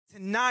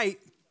tonight,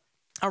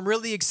 I'm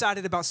really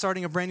excited about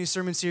starting a brand new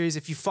sermon series.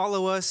 If you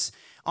follow us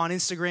on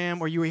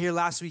Instagram or you were here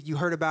last week, you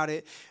heard about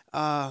it.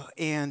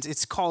 And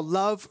it's called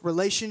Love,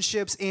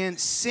 Relationships, and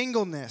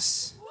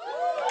Singleness.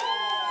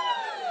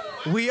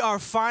 We are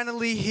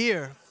finally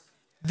here.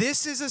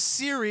 This is a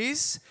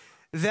series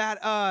that,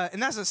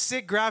 and that's a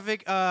sick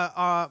graphic.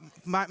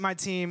 My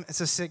team,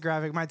 it's a sick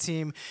graphic. My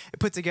team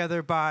put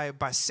together by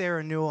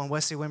Sarah Newell and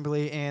Wesley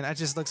Wimberly, and it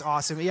just looks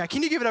awesome. Yeah,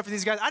 can you give it up for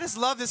these guys? I just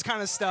love this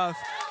kind of stuff.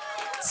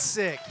 It's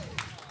sick.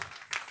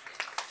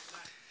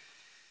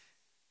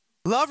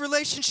 Love,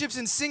 relationships,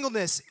 and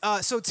singleness.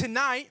 So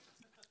tonight,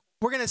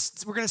 we're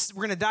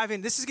gonna dive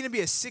in. This is gonna be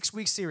a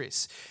 6-week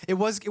series. It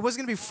was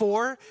gonna be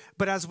 4,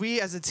 but as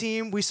a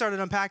team, we started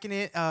unpacking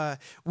it.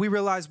 We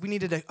realized we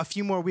needed a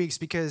few more weeks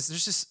because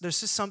there's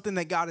just something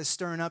that God is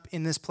stirring up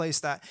in this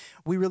place that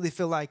we really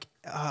feel like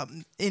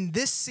in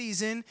this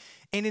season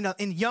and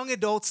in young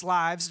adults'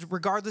 lives,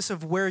 regardless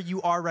of where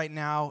you are right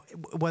now,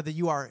 whether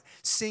you are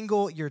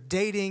single, you're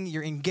dating,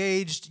 you're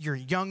engaged, you're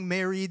young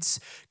marrieds,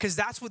 because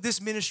that's what this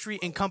ministry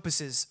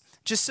encompasses.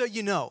 Just so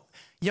you know,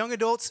 young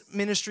adults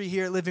ministry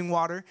here at Living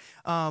Water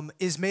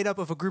is made up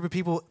of a group of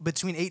people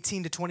between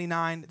 18 to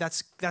 29.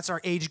 That's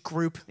our age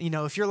group. You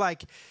know, if you're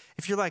like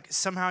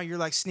somehow you're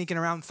like sneaking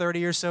around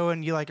 30 or so,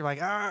 and you're like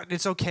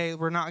it's okay.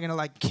 We're not gonna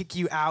like kick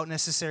you out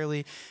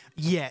necessarily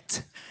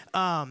yet.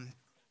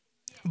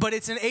 But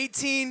it's an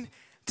 18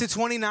 to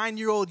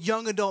 29-year-old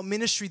young adult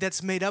ministry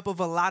that's made up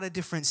of a lot of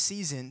different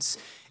seasons.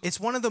 It's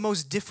one of the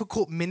most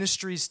difficult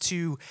ministries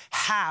to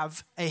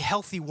have a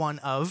healthy one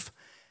of,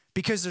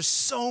 because there's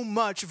so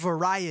much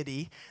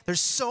variety. There's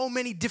so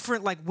many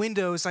different like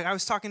windows. Like I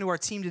was talking to our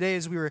team today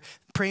as we were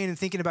praying and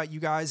thinking about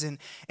you guys, and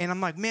I'm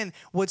like, man,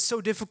 what's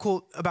so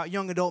difficult about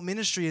young adult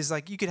ministry is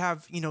like you could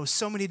have,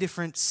 so many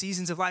different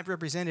seasons of life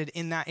represented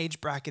in that age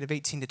bracket of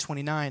 18 to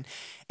 29.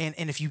 And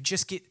if you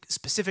just get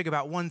specific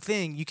about one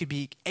thing, you could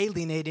be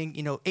alienating,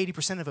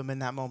 80% of them in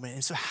that moment.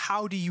 And so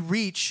how do you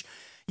reach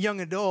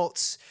young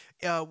adults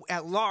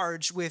at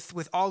large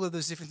with all of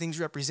those different things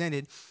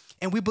represented?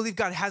 And we believe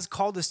God has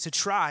called us to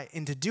try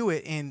and to do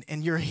it,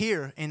 and you're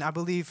here. And I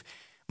believe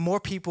more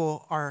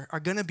people are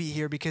going to be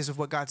here because of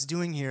what God's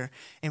doing here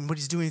and what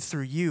he's doing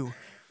through you.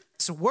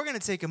 So we're going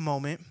to take a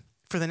moment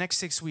for the next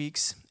 6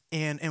 weeks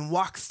and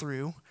walk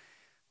through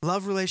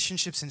love,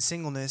 relationships, and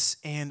singleness.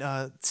 And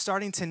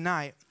starting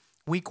tonight,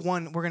 week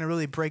 1, we're going to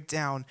really break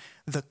down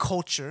the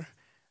culture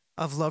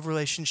of love,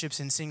 relationships,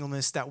 and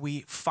singleness that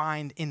we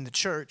find in the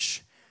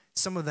church.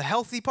 Some of the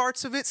healthy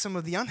parts of it, some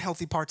of the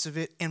unhealthy parts of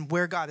it, and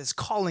where God is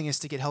calling us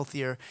to get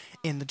healthier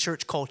in the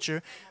church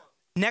culture.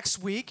 Next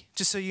week,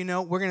 just so you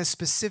know, we're going to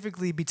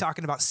specifically be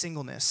talking about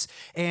singleness.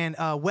 And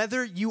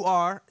whether you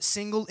are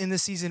single in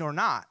this season or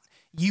not,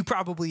 you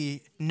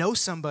probably know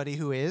somebody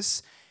who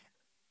is,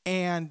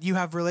 and you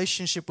have a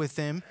relationship with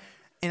them.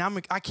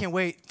 And I can't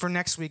wait for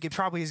next week. It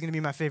probably is going to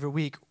be my favorite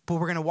week. But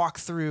we're going to walk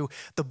through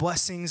the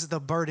blessings, the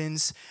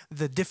burdens,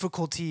 the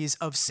difficulties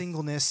of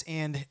singleness.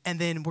 And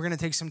then we're going to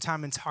take some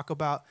time and talk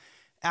about,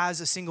 as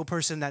a single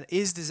person that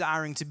is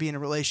desiring to be in a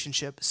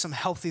relationship, some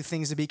healthy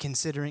things to be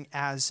considering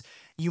as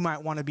you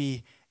might want to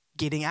be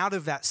getting out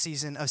of that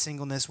season of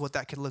singleness, what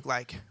that could look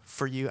like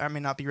for you. I may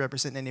not be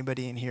representing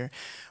anybody in here,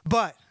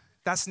 but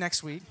that's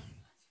next week.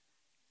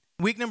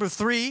 Week number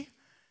 3,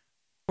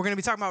 we're going to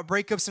be talking about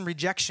breakups and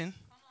rejection.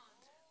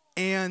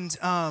 And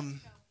I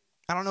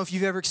don't know if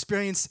you've ever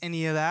experienced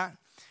any of that,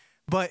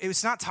 but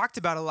it's not talked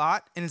about a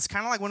lot. And it's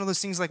kind of like one of those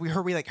things like we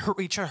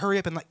try to hurry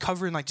up and like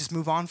cover and like just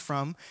move on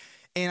from.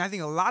 And I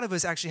think a lot of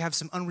us actually have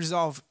some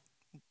unresolved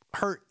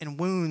hurt and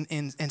wound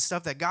and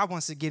stuff that God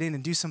wants to get in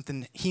and do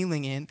something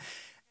healing in.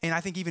 And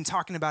I think even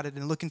talking about it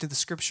and looking to the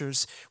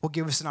scriptures will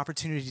give us an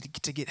opportunity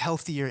to get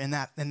healthier in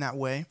that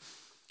way.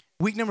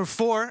 Week number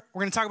 4, we're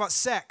going to talk about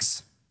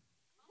sex.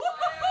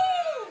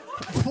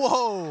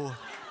 Whoa.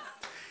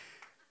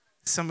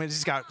 Somebody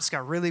just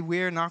got really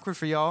weird and awkward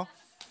for y'all.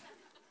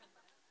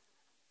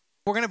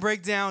 We're going to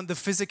break down the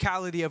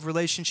physicality of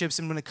relationships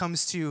and when it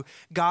comes to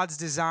God's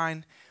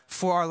design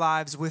for our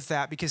lives with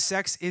that, because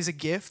sex is a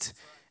gift.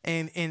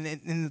 And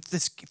in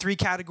this 3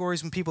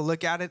 categories, when people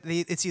look at it,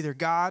 it's either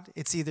God,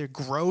 it's either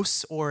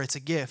gross, or it's a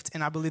gift.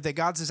 And I believe that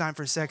God's design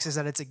for sex is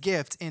that it's a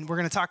gift. And we're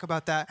going to talk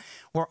about that.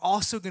 We're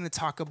also going to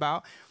talk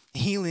about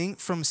healing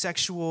from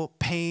sexual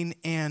pain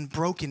and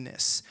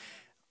brokenness.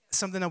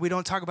 Something that we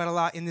don't talk about a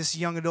lot in this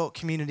young adult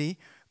community,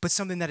 but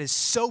something that is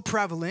so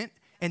prevalent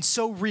and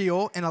so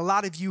real, and a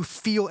lot of you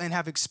feel and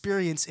have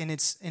experienced, and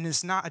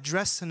it's not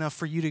addressed enough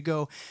for you to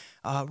go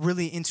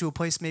really into a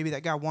place maybe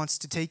that God wants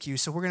to take you.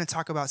 So we're going to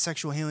talk about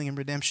sexual healing and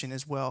redemption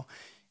as well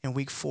in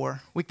week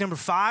 4. Week number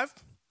 5,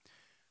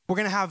 we're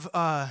going to have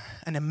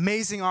an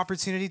amazing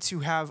opportunity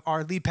to have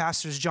our lead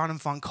pastors, John and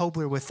Fawn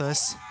Kobler, with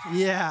us.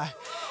 Yeah.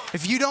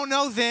 If you don't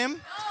know them,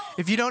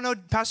 if you don't know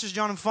Pastors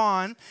John and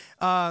Fawn,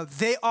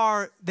 they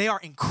are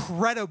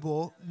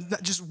incredible.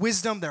 Just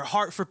wisdom, their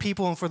heart for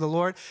people and for the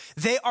Lord.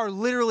 They are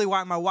literally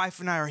why my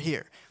wife and I are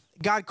here.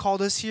 God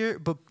called us here,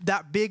 but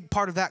that big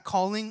part of that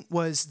calling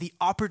was the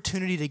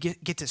opportunity to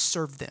get to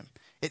serve them.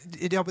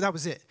 That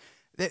was it.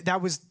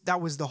 that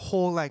was the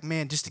whole, like,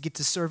 man, just to get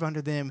to serve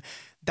under them.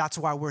 That's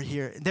why we're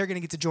here. They're going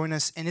to get to join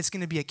us, and it's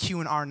going to be a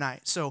Q&R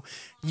night. So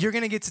you're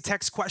going to get to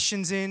text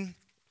questions in.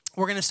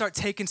 We're going to start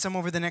taking some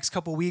over the next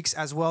couple weeks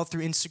as well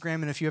through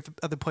Instagram and a few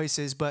other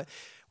places, but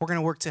we're going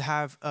to work to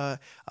have an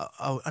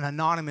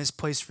anonymous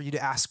place for you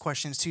to ask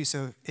questions too.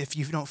 So if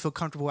you don't feel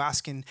comfortable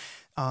asking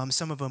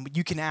some of them,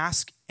 you can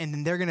ask, and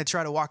then they're going to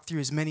try to walk through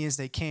as many as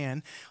they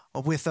can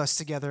with us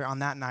together on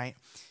that night.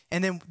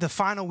 And then the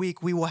final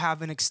week, we will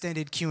have an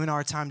extended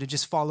Q&R time to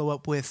just follow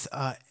up with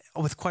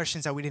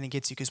questions that we didn't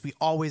get to, because we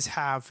always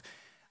have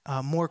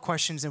more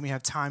questions than we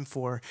have time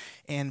for.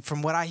 And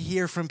from what I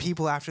hear from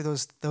people after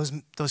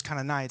those kind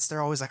of nights,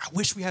 they're always like, I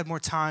wish we had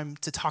more time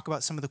to talk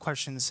about some of the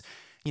questions,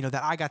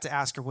 that I got to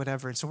ask or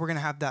whatever. And so we're going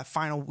to have that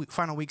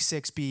final week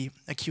 6 be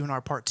a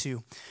Q&R part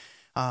 2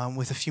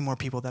 with a few more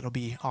people. That'll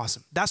be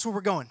awesome. That's where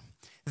we're going.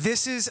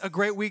 This is a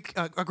great week,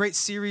 a great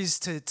series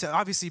to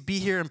obviously be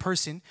here in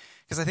person,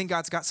 because I think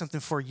God's got something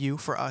for you,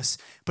 for us.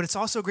 But it's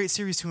also a great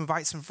series to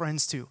invite some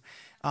friends to.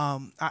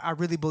 I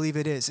really believe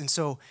it is. And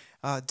so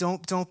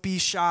don't be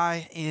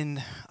shy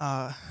in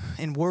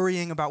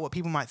worrying about what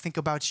people might think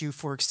about you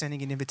for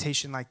extending an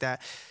invitation like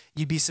that.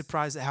 You'd be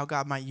surprised at how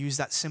God might use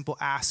that simple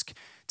ask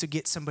to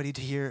get somebody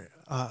to hear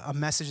a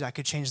message that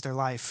could change their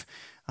life.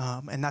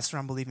 And that's what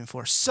I'm believing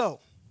for.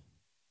 So,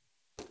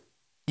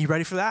 you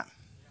ready for that?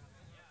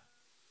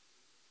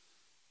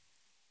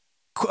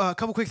 A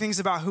couple quick things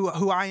about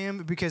who I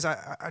am, because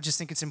I just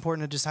think it's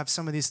important to just have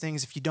some of these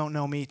things. If you don't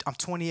know me, I'm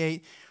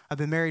 28. I've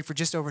been married for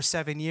just over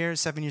 7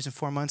 years, 7 years and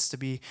 4 months to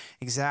be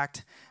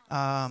exact.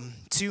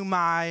 To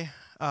my,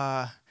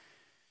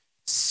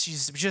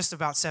 she's just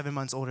about 7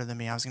 months older than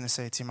me. I was going to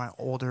say to my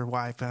older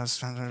wife, but I was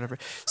trying to whatever.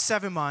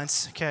 7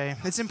 months, okay.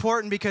 It's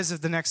important because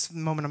of the next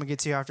moment I'm going to get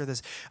to after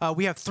this.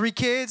 We have 3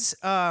 kids.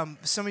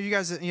 Some of you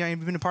guys,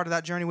 you've been a part of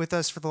that journey with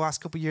us for the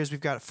last couple of years.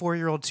 We've got a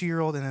 4-year-old,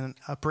 2-year-old, and then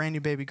a brand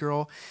new baby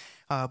girl.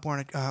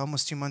 Born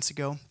almost 2 months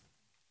ago.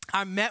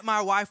 I met my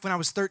wife when I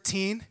was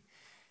 13,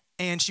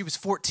 and she was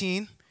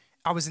 14.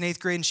 I was in 8th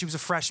grade, and she was a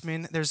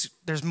freshman.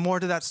 There's more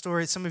to that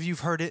story. Some of you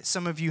have heard it.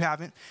 Some of you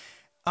haven't.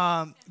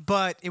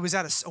 But it was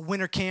at a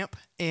winter camp,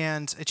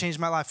 and it changed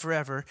my life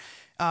forever.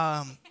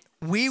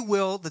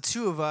 The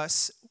two of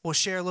us, will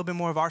share a little bit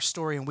more of our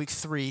story in week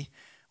 3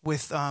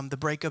 with the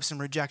breakups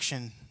and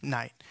rejection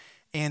night.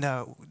 And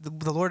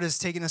the Lord has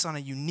taken us on a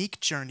unique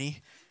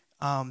journey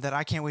that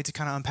I can't wait to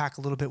kind of unpack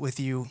a little bit with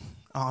you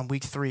on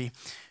week 3.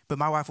 But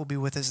my wife will be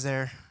with us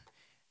there.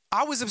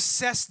 I was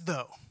obsessed,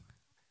 though,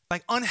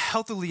 like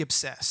unhealthily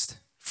obsessed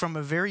from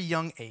a very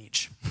young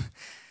age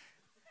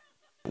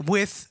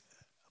with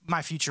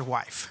my future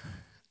wife.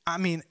 I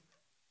mean,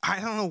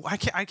 I don't know.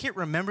 I can't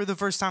remember the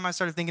first time I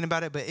started thinking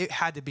about it, but it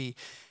had to be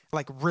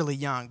like really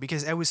young,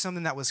 because it was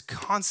something that was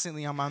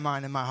constantly on my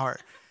mind and my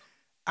heart.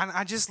 And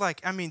I just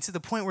to the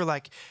point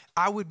where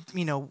I would,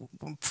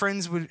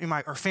 friends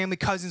or family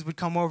cousins would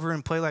come over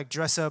and play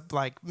dress up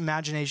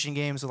imagination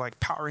games with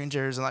Power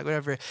Rangers and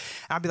whatever. And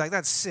I'd be like,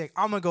 that's sick.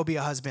 I'm going to go be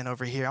a husband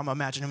over here. I'm going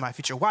to imagine who my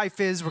future wife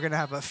is. We're going to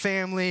have a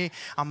family.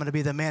 I'm going to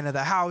be the man of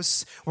the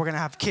house. We're going to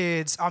have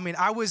kids.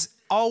 I was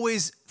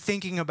always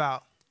thinking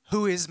about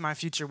who is my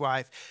future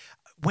wife.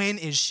 When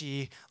is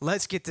she?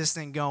 Let's get this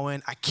thing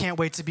going. I can't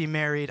wait to be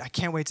married. I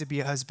can't wait to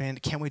be a husband.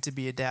 I can't wait to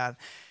be a dad.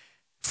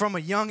 From a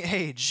young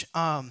age, it's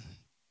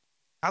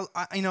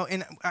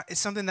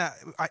something that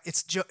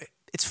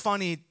it's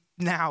funny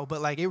now,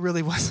 but it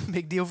really was a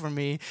big deal for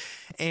me,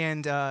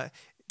 and to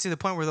the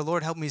point where the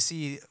Lord helped me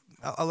see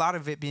a lot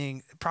of it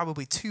being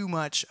probably too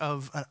much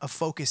of a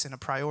focus and a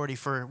priority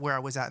for where I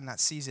was at in that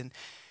season.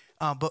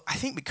 But I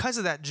think because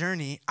of that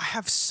journey, I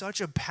have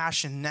such a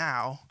passion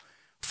now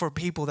for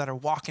people that are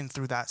walking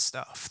through that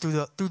stuff, through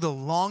the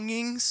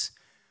longings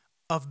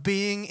of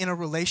being in a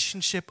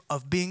relationship,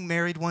 of being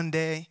married one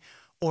day,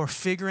 or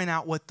figuring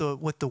out what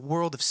the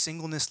world of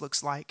singleness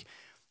looks like.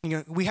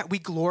 We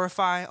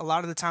glorify, a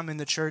lot of the time in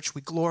the church,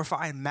 we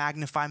glorify and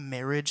magnify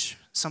marriage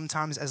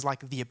sometimes as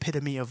the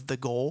epitome of the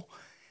goal.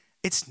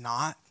 It's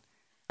not.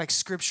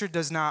 Scripture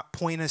does not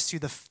point us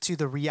to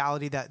the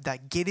reality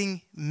that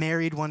getting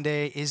married one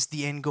day is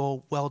the end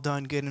goal. Well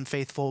done, good and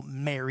faithful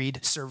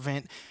married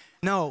servant.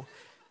 No.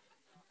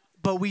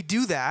 But we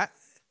do that,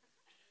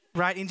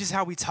 right? In just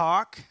how we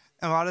talk.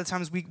 A lot of the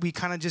times we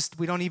kind of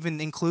we don't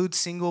even include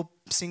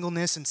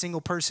singleness and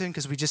single person,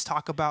 because we just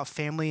talk about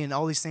family and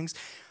all these things,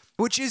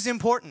 which is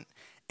important.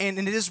 And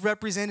it is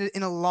represented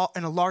in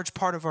a large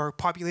part of our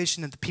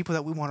population and the people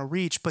that we want to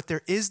reach. But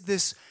there is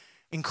this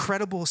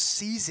incredible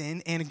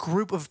season and a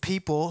group of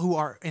people who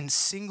are in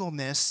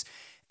singleness.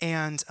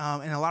 And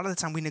a lot of the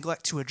time we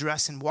neglect to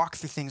address and walk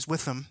through things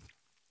with them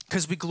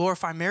because we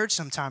glorify marriage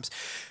sometimes.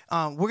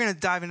 We're going to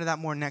dive into that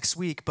more next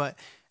week. But,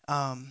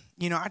 I've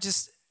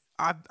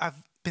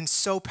been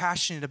so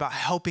passionate about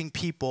helping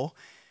people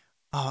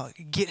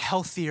get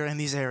healthier in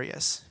these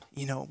areas,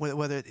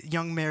 whether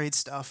young married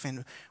stuff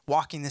and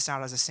walking this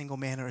out as a single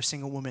man or a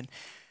single woman.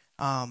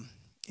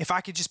 If I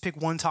could just pick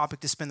one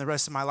topic to spend the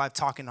rest of my life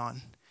talking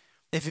on,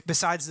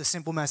 besides the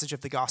simple message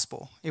of the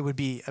gospel, it would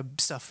be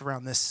stuff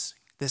around this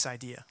this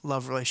idea,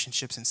 love,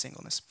 relationships, and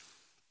singleness.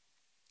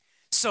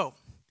 So,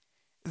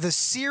 the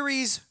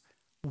series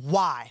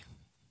why,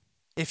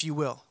 if you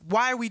will.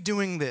 Why are we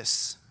doing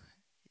this?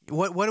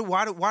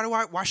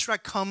 Why should I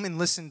come and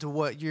listen to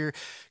what you're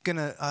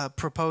gonna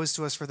propose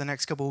to us for the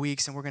next couple of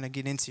weeks and we're gonna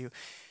get into?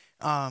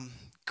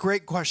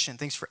 Great question.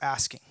 Thanks for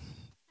asking.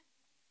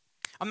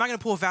 I'm not gonna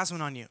pull a fast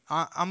one on you.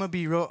 I'm gonna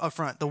be real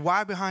upfront. The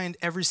why behind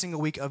every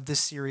single week of this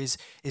series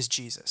is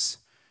Jesus.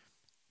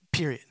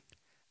 Period.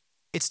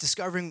 It's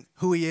discovering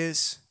who he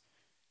is.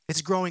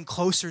 It's growing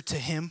closer to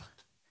him,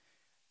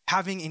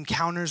 having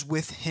encounters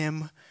with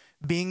him,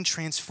 being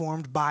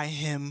transformed by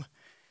him,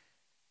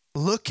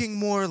 looking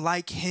more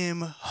like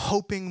him,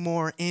 hoping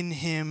more in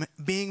him,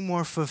 being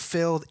more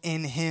fulfilled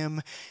in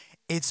him.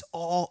 It's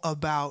all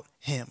about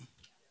him.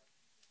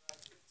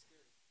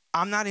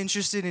 I'm not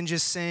interested in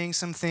just saying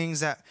some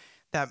things that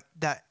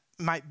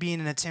might be in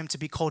an attempt to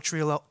be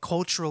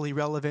culturally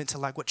relevant to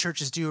like what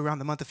churches do around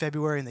the month of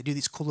February, and they do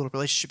these cool little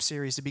relationship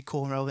series to be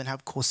cool and relevant,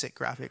 have cool sick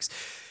graphics.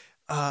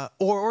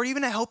 Or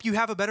even to help you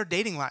have a better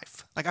dating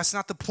life. Like, that's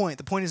not the point.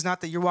 The point is not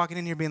that you're walking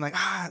in here being like,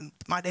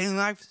 my dating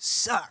life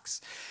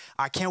sucks.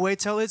 I can't wait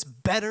till it's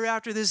better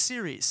after this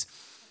series.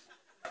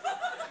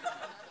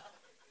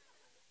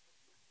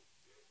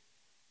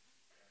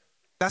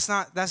 That's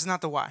not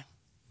the why.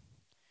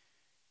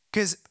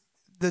 Because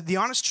the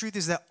honest truth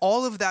is that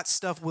all of that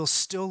stuff will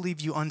still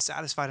leave you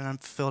unsatisfied and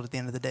unfulfilled at the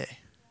end of the day.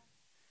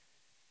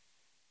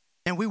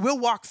 And we will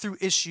walk through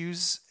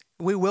issues.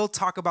 We will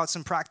talk about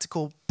some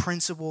practical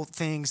principle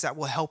things that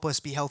will help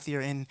us be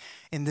healthier in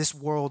this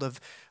world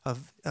of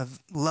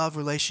love,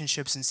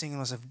 relationships, and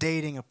singleness, of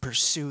dating, of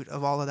pursuit,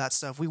 of all of that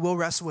stuff. We will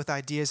wrestle with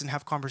ideas and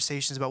have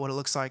conversations about what it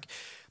looks like.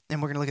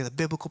 And we're going to look at the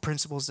biblical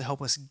principles to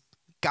help us,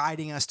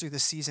 guiding us through the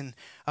season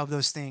of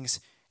those things.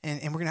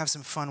 And we're going to have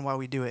some fun while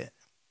we do it.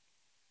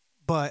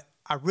 But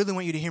I really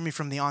want you to hear me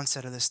from the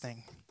onset of this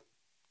thing.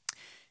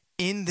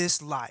 In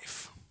this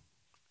life,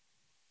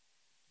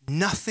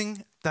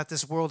 nothing that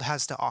this world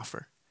has to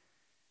offer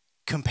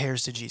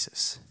compares to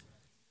Jesus.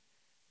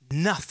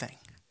 Nothing.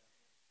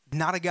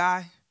 Not a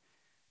guy,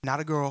 not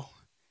a girl,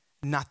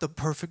 not the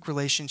perfect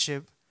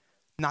relationship,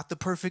 not the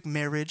perfect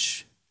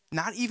marriage,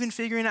 not even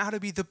figuring out how to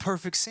be the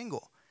perfect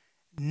single.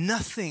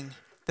 Nothing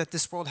that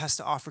this world has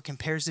to offer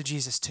compares to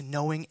Jesus, to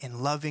knowing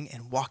and loving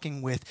and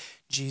walking with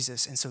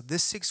Jesus. And so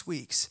this 6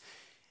 weeks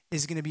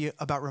is going to be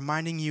about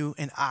reminding you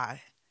and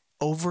I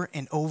over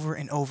and over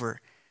and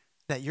over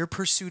that your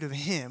pursuit of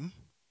him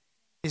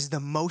is the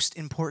most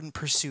important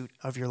pursuit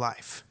of your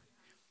life.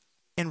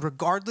 And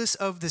regardless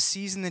of the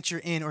season that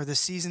you're in or the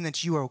season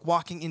that you are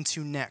walking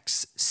into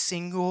next,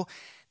 single,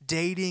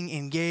 dating,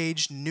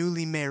 engaged,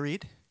 newly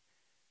married,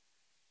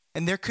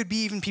 and there could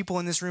be even people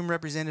in this room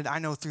represented, I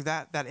know, through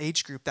that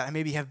age group that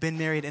maybe have been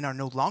married and are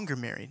no longer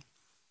married.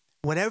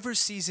 Whatever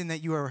season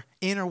that you are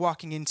in or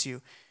walking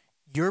into,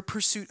 your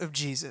pursuit of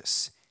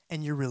Jesus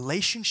and your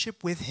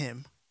relationship with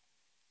him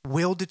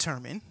will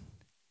determine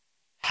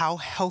how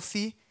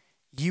healthy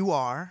you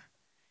are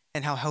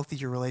and how healthy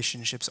your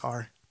relationships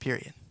are,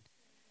 period.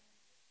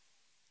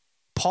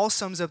 Paul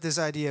sums up this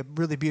idea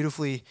really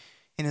beautifully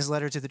in his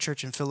letter to the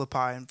church in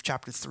Philippi in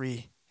chapter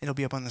 3. It'll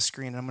be up on the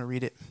screen, and I'm going to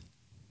read it.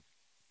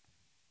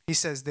 He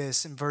says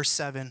this in verse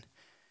 7.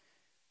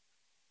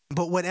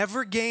 But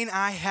whatever gain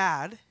I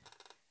had,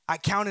 I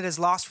counted as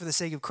loss for the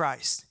sake of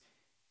Christ.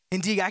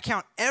 Indeed, I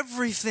count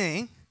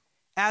everything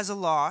as a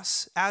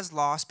loss,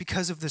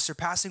 because of the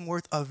surpassing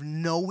worth of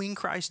knowing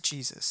Christ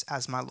Jesus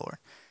as my Lord.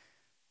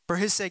 For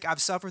his sake,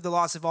 I've suffered the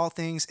loss of all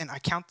things, and I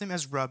count them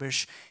as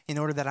rubbish in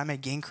order that I may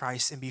gain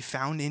Christ and be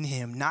found in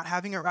him, not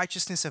having a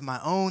righteousness of my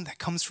own that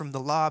comes from the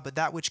law, but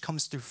that which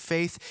comes through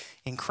faith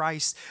in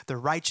Christ, the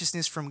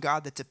righteousness from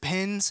God that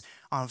depends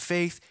on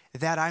faith,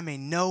 that I may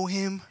know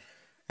him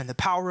and the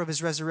power of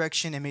his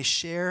resurrection and may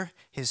share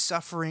his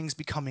sufferings,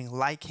 becoming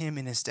like him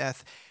in his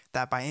death,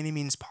 that by any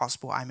means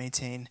possible I may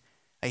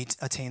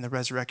attain the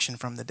resurrection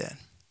from the dead.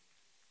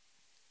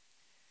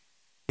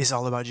 It's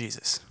all about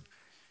Jesus.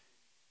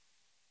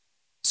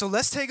 So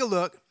let's take a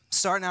look,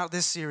 starting out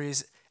this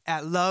series,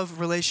 at love,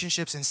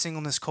 relationships, and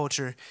singleness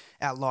culture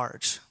at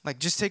large. Like,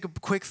 just take a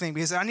quick thing,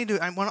 because I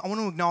want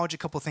to acknowledge a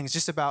couple things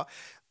just about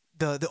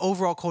the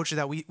overall culture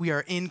that we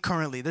are in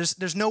currently.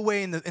 There's no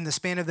way in the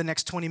span of the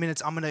next 20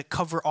 minutes I'm going to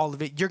cover all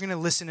of it. You're going to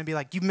listen and be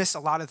like, you missed a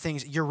lot of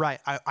things. You're right.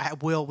 I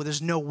will, but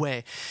there's no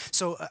way.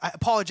 So I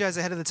apologize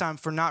ahead of the time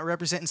for not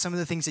representing some of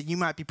the things that you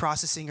might be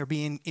processing or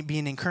being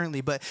in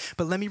currently. But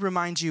let me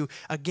remind you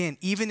again,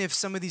 even if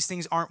some of these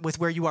things aren't with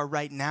where you are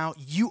right now,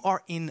 you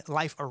are in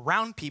life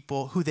around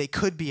people who they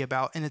could be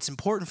about. And it's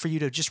important for you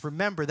to just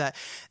remember that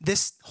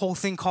this whole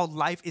thing called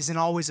life isn't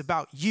always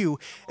about you.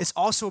 It's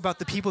also about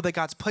the people that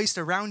God's placed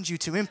around you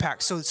to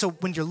impact. So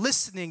when you're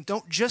listening,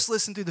 don't just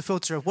listen through the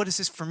filter of what is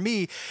this for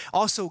me?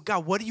 Also,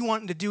 God, what are you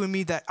wanting to do in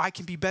me that I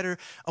can be better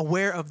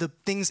aware of the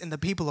things and the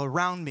people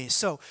around me?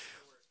 So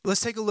let's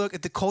take a look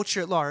at the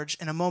culture at large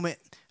in a moment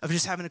of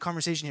just having a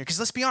conversation here. Because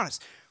let's be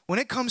honest, when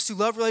it comes to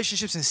love,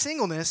 relationships, and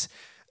singleness,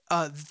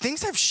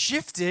 things have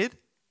shifted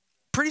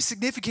pretty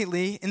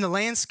significantly in the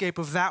landscape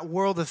of that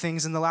world of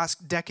things in the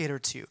last decade or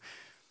two.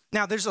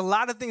 Now, there's a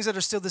lot of things that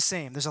are still the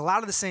same. There's a lot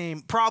of the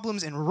same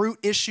problems and root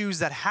issues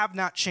that have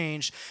not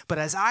changed. But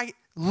as I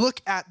look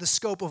at the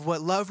scope of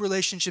what love,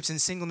 relationships, and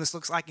singleness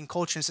looks like in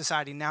culture and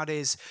society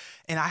nowadays,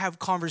 and I have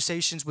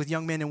conversations with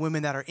young men and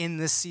women that are in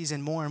this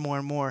season more and more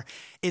and more,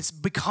 it's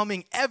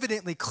becoming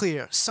evidently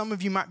clear. Some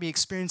of you might be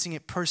experiencing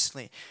it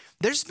personally.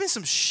 There's been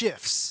some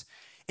shifts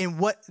in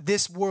what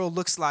this world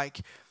looks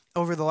like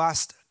over the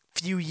last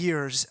few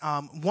years.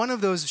 One of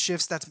those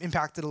shifts that's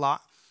impacted a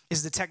lot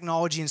is the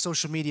technology and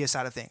social media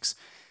side of things.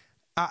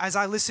 As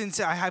I listen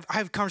to, I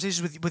have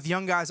conversations with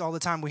young guys all the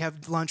time. We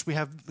have lunch, we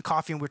have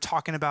coffee, and we're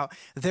talking about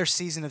their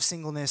season of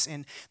singleness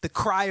and the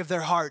cry of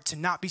their heart to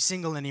not be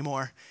single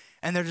anymore.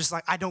 And they're just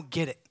like, I don't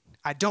get it.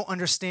 I don't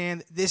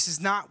understand. This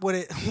is not what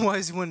it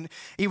was even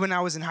when I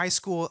was in high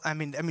school. I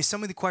mean,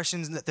 some of the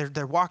questions that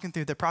they're walking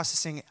through, they're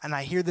processing, and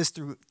I hear this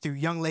through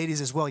young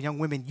ladies as well, young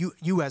women,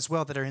 you as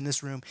well that are in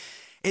this room.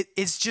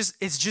 It's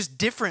just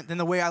different than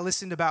the way I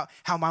listened about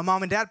how my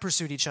mom and dad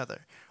pursued each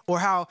other, or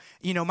how,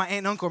 my aunt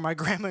and uncle, or my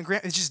grandma and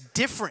grandpa. It's just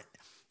different.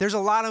 There's a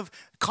lot of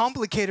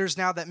complicators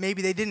now that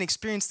maybe they didn't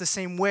experience the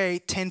same way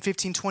 10,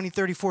 15, 20,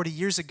 30, 40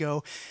 years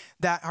ago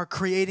that are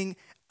creating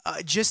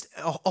just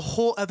a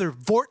whole other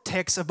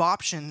vortex of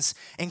options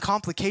and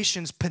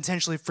complications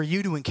potentially for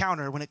you to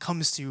encounter when it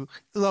comes to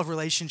love,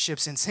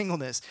 relationships, and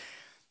singleness.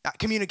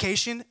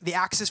 Communication, the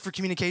access for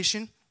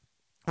communication.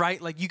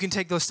 Right? Like you can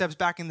take those steps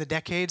back in the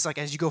decades, like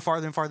as you go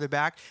farther and farther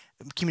back,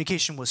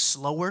 communication was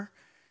slower,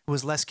 it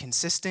was less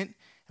consistent,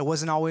 it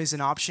wasn't always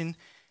an option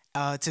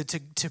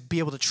to be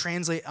able to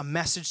translate a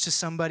message to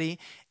somebody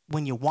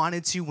when you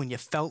wanted to, when you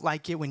felt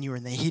like it, when you were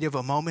in the heat of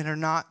a moment or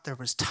not. There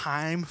was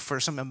time for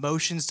some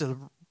emotions to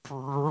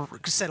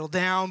settle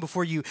down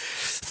before you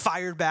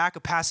fired back a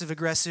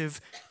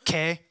passive-aggressive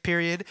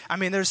period. I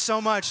mean, there's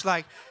so much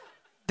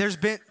there's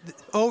been,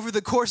 over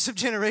the course of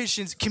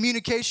generations,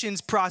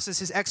 communications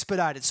process is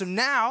expedited. So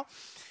now,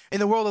 in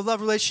the world of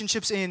love,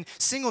 relationships, and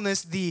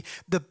singleness, the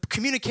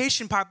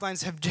communication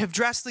pipelines have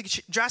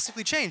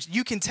drastically changed.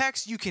 You can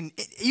text, you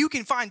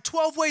can find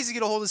 12 ways to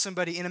get a hold of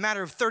somebody in a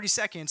matter of 30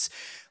 seconds.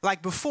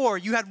 Like before,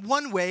 you had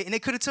one way, and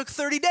it could have took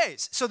 30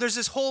 days. So there's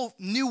this whole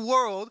new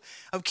world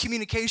of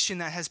communication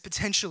that has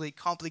potentially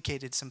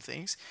complicated some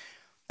things.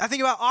 I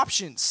think about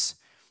options.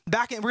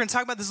 We're going to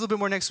talk about this a little bit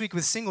more next week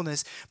with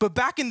singleness, but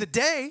back in the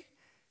day,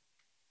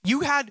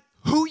 you had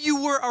who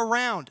you were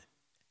around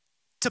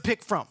to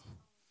pick from.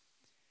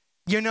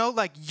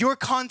 Like your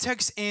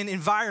context and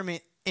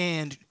environment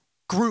and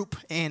group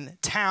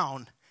and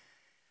town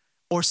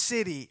or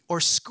city or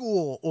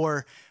school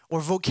or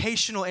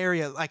vocational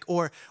area,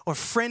 or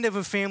friend of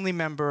a family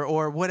member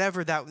or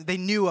whatever that they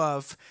knew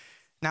of.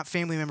 Not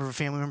family member of a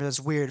family member, that's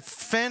weird.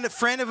 Friend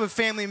of a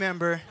family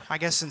member, I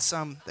guess in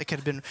some, it could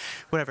have been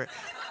whatever.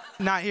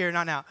 Not here,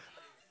 not now.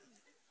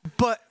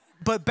 But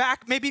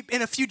back maybe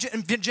in a few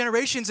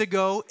generations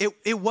ago,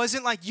 it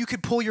wasn't like you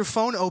could pull your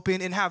phone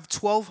open and have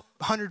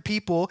 1,200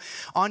 people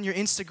on your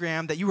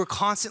Instagram that you were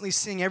constantly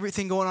seeing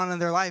everything going on in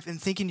their life and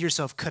thinking to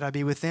yourself, could I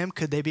be with them?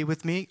 Could they be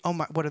with me? Oh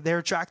my, what are they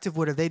attractive?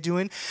 What are they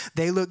doing?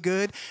 They look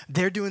good.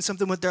 They're doing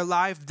something with their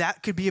life.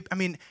 That could be,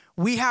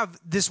 we have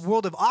this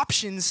world of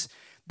options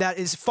that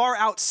is far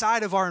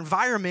outside of our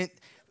environment,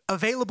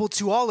 available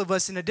to all of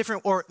us in a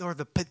different,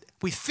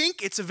 we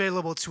think it's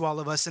available to all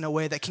of us in a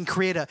way that can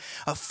create a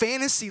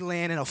fantasy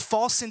land and a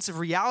false sense of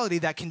reality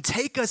that can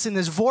take us in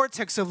this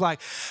vortex of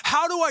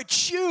how do I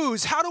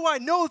choose? How do I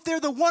know if they're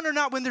the one or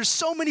not when there's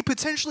so many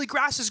potentially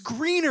grass is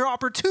greener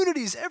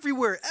opportunities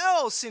everywhere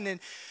else? And then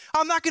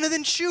I'm not going to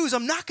then choose.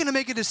 I'm not going to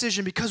make a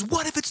decision because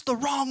what if it's the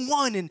wrong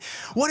one? And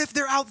what if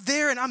they're out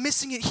there and I'm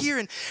missing it here?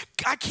 And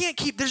I can't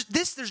keep,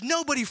 there's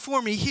nobody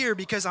for me here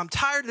because I'm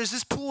tired.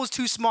 This pool is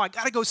too small. I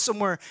got to go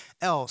somewhere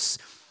else.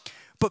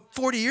 But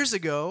 40 years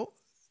ago,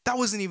 that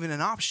wasn't even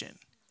an option.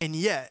 And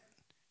yet,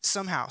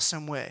 somehow,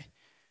 some way,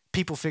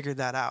 people figured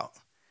that out.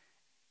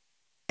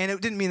 And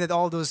it didn't mean that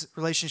all those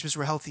relationships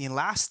were healthy and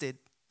lasted.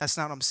 That's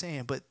not what I'm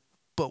saying.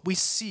 But we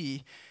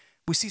see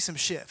some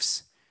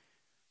shifts.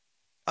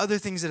 Other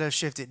things that have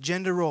shifted,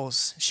 gender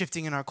roles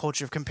shifting in our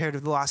culture compared to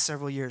the last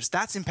several years.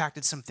 That's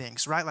impacted some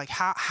things, right? Like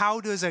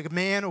how does a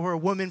man or a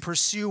woman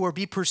pursue or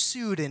be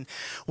pursued, and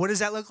what does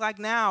that look like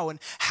now? And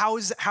how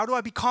do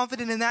I be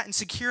confident in that and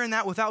secure in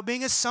that without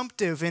being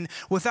assumptive and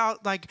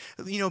without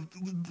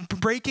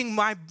breaking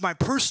my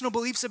personal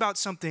beliefs about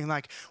something?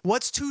 Like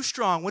what's too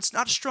strong? What's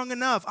not strong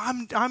enough?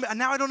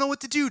 Now I don't know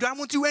what to do. I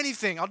won't do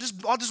anything. I'll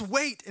just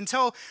wait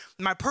until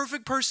my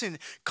perfect person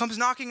comes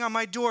knocking on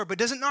my door, but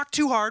doesn't knock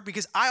too hard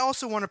because I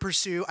also want to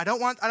pursue. I don't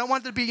want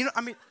it to be,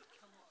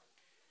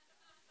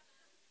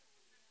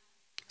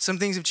 some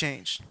things have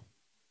changed.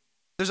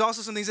 There's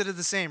also some things that are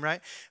the same,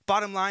 right?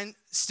 Bottom line,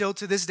 still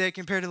to this day,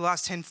 compared to the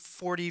last 10,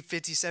 40,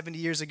 50, 70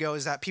 years ago,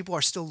 is that people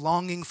are still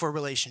longing for a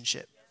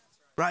relationship,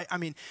 right?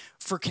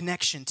 For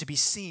connection, to be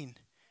seen,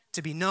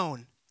 to be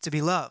known, to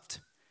be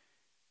loved.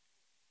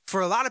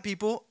 For a lot of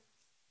people,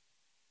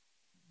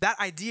 that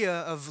idea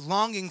of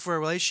longing for a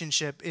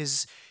relationship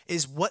is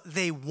what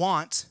they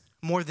want,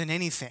 more than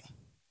anything.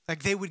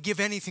 Like they would give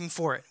anything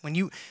for it.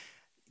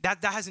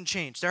 That hasn't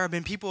changed. There have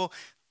been people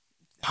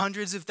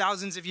hundreds and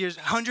thousands of years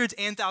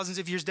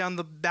down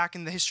back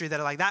in the history that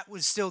are like, that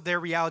was still their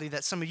reality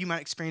that some of you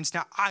might experience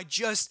now. I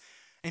just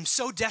am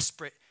so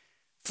desperate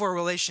for a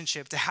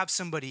relationship to have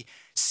somebody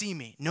see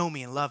me, know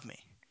me, and love me.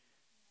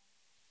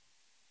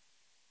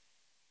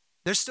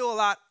 There's still a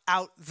lot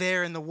out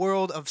there in the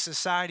world of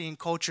society and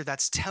culture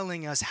that's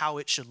telling us how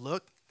it should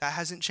look. That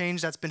hasn't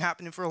changed. That's been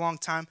happening for a long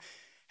time.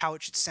 How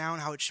it should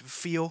sound, how it should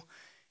feel,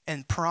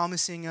 and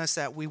promising us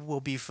that we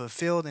will be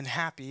fulfilled and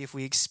happy if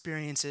we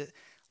experience it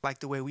like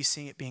the way we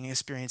see it being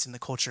experienced in the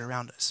culture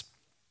around us.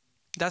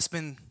 That's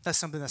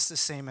something that's the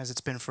same as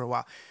it's been for a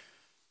while.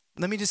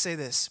 Let me just say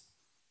this.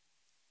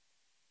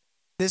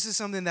 This is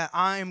something that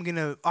I am going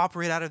to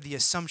operate out of the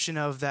assumption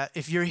of that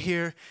if you're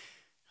here,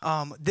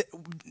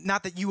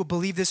 not that you will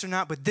believe this or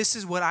not, but this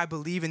is what I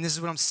believe and this is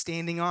what I'm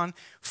standing on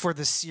for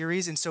the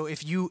series. And so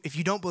if you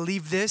don't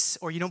believe this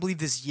or you don't believe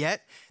this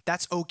yet,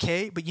 that's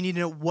okay. But you need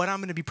to know what I'm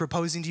going to be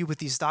proposing to you with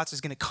these thoughts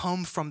is going to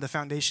come from the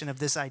foundation of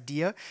this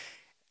idea.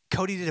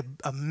 Cody did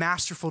a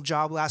masterful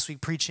job last week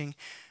preaching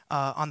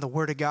on the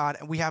Word of God,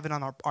 and we have it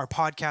on our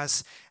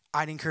podcast.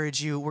 I'd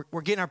encourage you.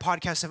 We're getting our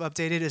podcast stuff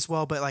updated as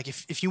well, but like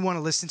if you want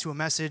to listen to a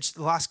message,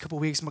 the last couple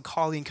of weeks,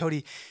 Macaulay and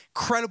Cody,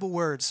 incredible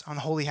words on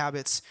holy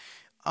habits.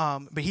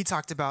 But he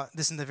talked about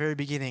this in the very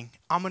beginning.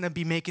 I'm going to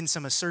be making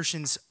some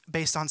assertions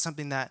based on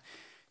something that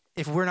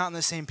if we're not on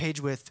the same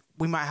page with,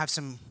 we might have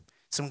some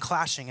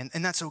clashing,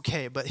 and that's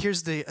okay. But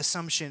here's the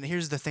assumption.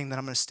 Here's the thing that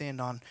I'm going to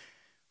stand on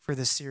for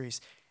this series.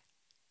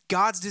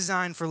 God's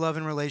design for love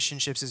and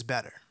relationships is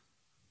better.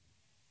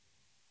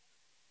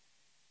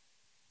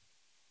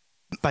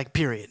 Like,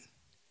 period.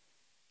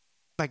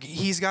 Like,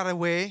 he's got a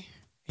way,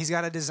 he's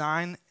got a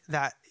design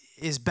that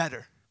is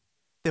better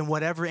than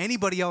whatever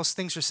anybody else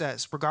thinks or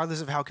says,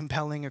 regardless of how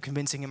compelling or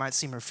convincing it might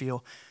seem or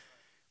feel.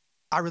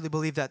 I really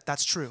believe that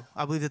that's true.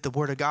 I believe that the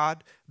Word of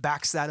God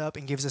backs that up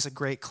and gives us a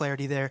great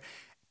clarity there.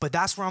 But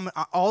that's where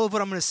all of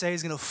what I'm going to say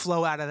is going to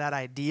flow out of that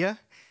idea.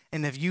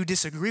 And if you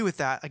disagree with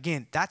that,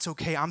 again, that's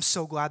okay. I'm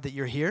so glad that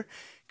you're here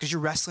because you're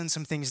wrestling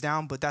some things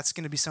down, but that's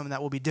going to be something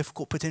that will be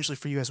difficult potentially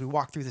for you as we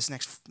walk through this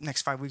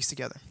next 5 weeks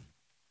together.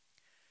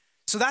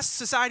 So that's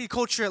society,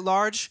 culture at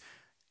large.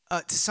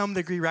 To some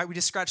degree, right? We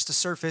just scratched the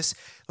surface.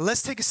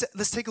 Let's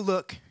take a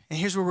look, and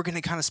here's where we're going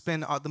to kind of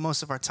spend the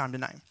most of our time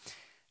tonight,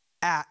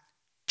 at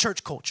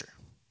church culture.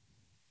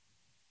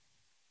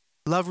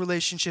 Love,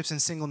 relationships,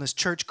 and singleness,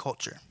 church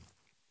culture.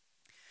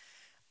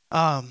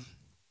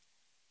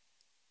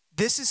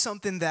 This is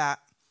something that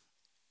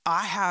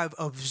I have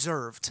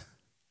observed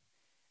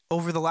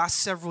over the last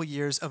several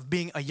years of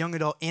being a young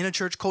adult in a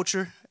church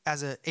culture.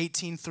 As a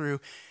 18 through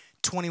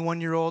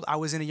 21-year-old, I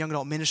was in a young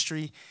adult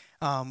ministry,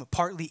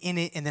 partly in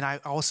it, and then I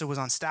also was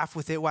on staff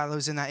with it while I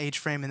was in that age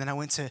frame, and then I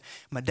went to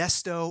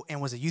Modesto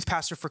and was a youth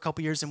pastor for a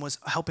couple years and was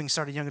helping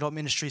start a young adult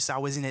ministry, so I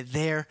was in it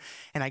there,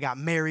 and I got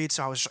married,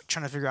 so I was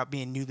trying to figure out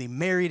being newly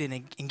married and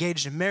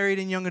engaged and married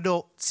in young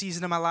adult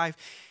season of my life,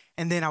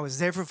 and then I was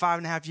there for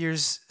 5.5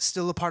 years,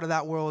 still a part of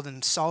that world,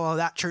 and saw all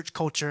that church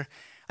culture,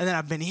 and then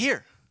I've been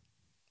here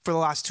for the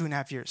last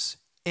 2.5 years,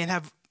 and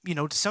have,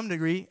 to some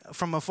degree,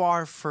 from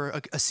afar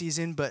for a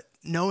season, but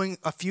knowing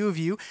a few of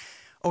you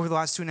over the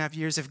last 2.5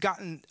 years have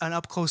gotten an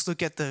up-close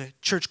look at the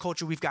church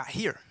culture we've got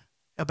here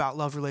about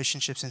love,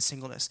 relationships, and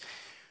singleness.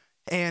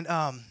 And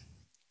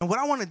what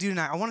I want to do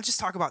tonight, I want to just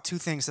talk about two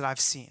things that I've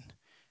seen,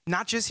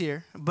 not just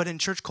here, but in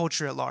church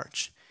culture at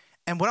large.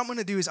 And what I'm going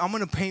to do is I'm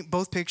going to paint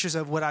both pictures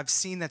of what I've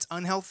seen that's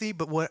unhealthy,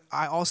 but what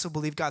I also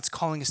believe God's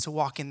calling us to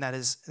walk in that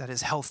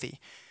is healthy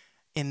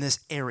in this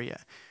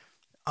area.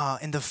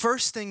 And the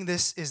first thing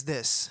it's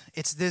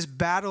this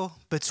battle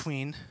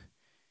between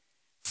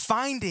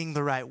finding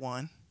the right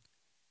one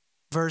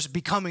versus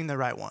becoming the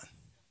right one.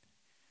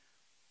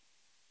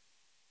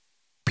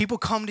 People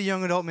come to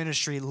young adult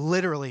ministry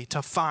literally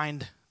to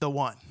find the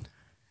one.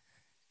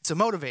 It's a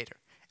motivator.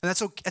 And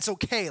that's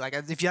okay. Like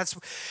if that's,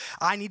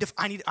 I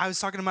was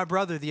talking to my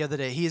brother the other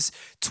day. He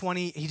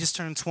just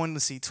turned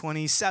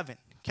 27,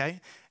 okay?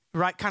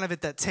 Right kind of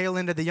at that tail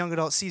end of the young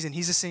adult season.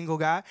 He's a single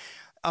guy.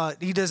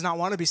 He does not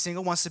want to be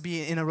single, wants to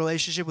be in a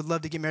relationship, would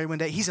love to get married one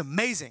day. He's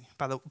amazing,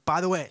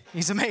 by the way.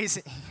 He's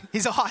amazing.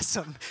 He's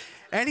awesome.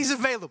 And he's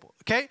available,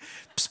 okay?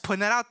 Just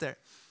putting that out there.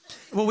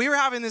 Well, we were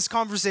having this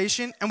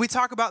conversation, and we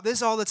talk about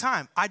this all the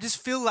time. I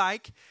just feel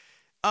like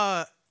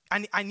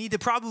I need to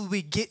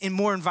probably get in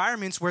more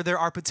environments where there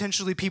are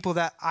potentially people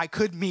that I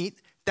could meet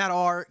that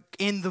are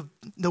in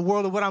the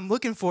world of what I'm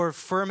looking for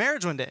a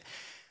marriage one day.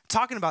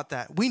 Talking about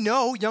that. We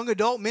know young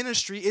adult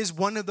ministry is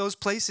one of those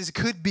places,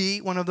 could be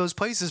one of those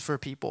places for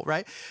people,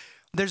 right?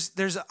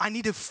 I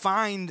need to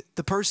find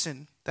the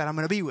person that I'm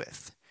going to be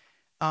with.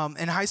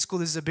 In high school,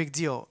 this is a big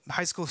deal.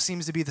 High school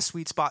seems to be the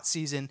sweet spot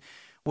season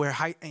where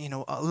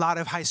a lot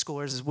of high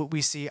schoolers is what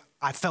we see.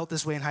 I felt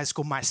this way in high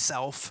school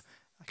myself.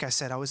 Like I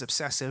said, I was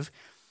obsessive.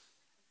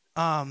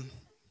 And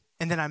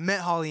then I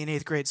met Holly in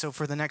 8th grade. So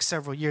for the next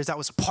several years, that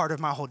was a part of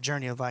my whole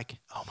journey of like,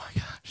 oh my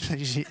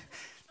gosh,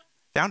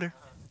 found her.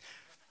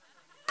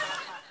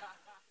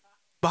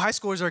 But high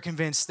schoolers are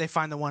convinced they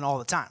find the one all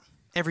the time,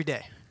 every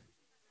day.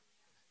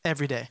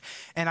 Every day.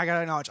 And I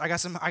gotta acknowledge, I got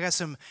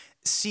some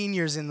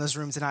seniors in this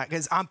room tonight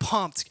because I'm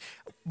pumped.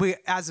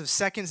 As of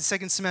second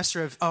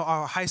semester of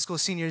our high school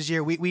seniors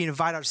year, we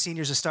invite our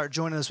seniors to start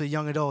joining us with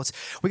young adults.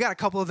 We got a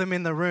couple of them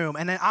in the room,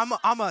 and then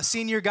I'm a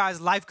senior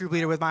guys life group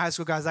leader with my high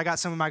school guys. I got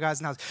some of my guys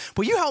in the house.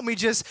 Will you help me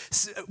just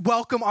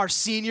welcome our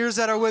seniors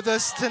that are with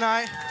us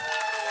tonight?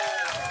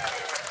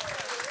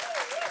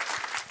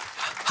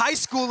 High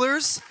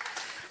schoolers,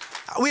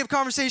 we have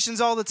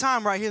conversations all the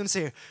time right here. Let me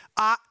say,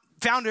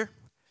 found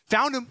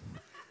him.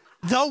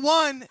 The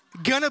one,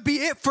 gonna be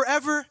it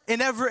forever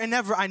and ever and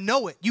ever. I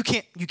know it. You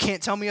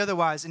can't tell me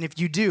otherwise. And if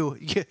you do,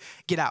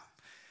 get out.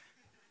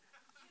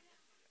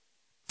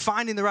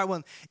 Finding the right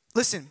one.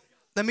 Listen,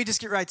 let me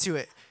just get right to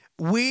it.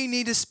 You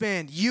need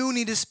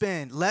to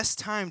spend less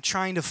time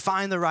trying to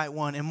find the right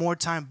one and more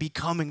time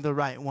becoming the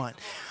right one.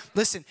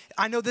 Listen,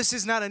 I know this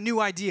is not a new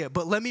idea,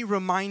 but let me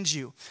remind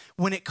you,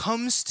 when it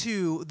comes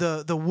to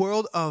the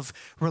world of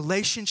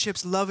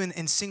relationships, love,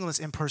 and singleness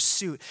and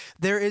pursuit,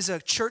 there is a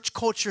church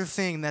culture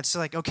thing that's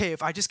like, okay,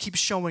 if I just keep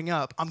showing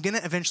up, I'm going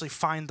to eventually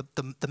find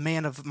the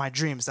man of my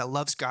dreams that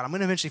loves God. I'm going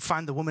to eventually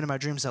find the woman of my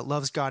dreams that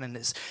loves God and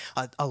is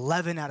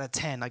 11 out of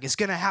 10. Like, it's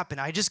going to happen.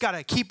 I just got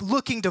to keep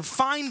looking to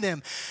find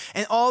them.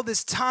 And all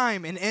this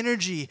time and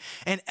energy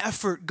and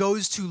effort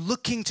goes to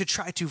looking to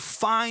try to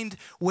find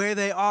where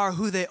they are,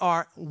 who they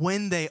are,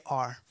 when they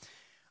are.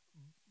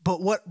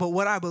 But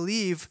what I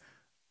believe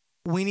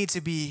we need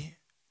to be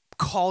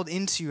called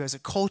into as a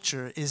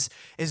culture is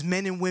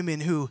men and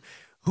women who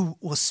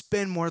will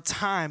spend more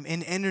time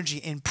and energy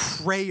in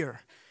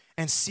prayer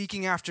and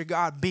seeking after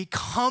God,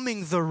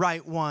 becoming the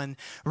right one,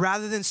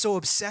 rather than so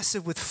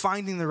obsessive with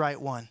finding the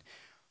right one.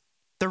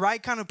 The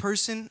right kind of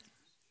person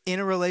in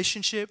a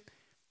relationship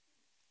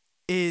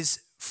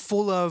is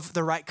full of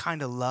the right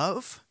kind of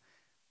love.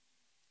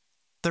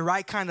 The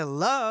right kind of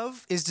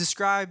love is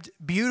described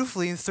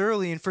beautifully and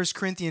thoroughly in 1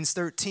 Corinthians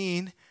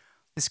 13.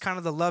 It's kind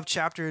of the love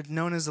chapter,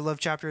 known as the love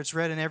chapter. It's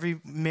read in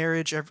every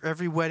marriage,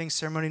 every wedding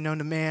ceremony known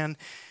to man,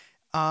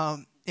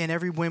 in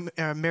every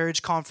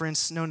marriage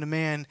conference known to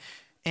man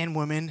and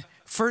woman.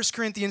 1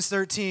 Corinthians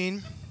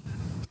 13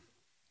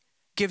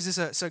 gives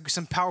us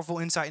some powerful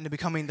insight into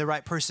becoming the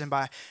right person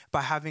by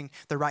having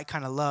the right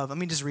kind of love. Let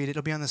me just read it.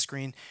 It'll be on the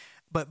screen.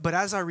 But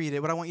as I read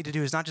it, what I want you to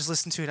do is not just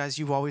listen to it as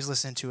you've always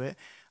listened to it.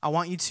 I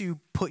want you to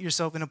put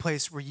yourself in a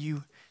place where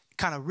you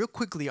kind of real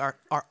quickly are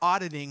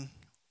auditing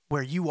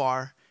where you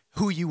are,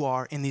 who you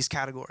are in these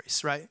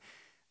categories, right?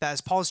 That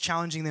as Paul's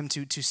challenging them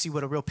to see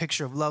what a real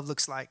picture of love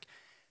looks like,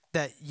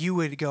 that you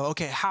would go,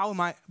 okay, how am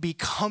I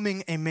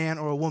becoming a man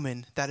or a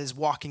woman that is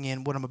walking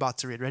in what I'm about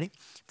to read? Ready?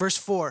 Verse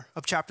 4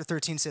 of chapter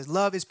 13 says,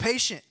 love is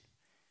patient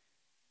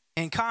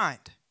and kind,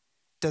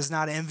 does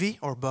not envy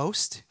or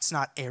boast, it's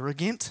not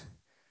arrogant,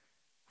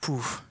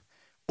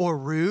 or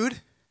rude.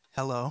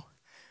 Hello.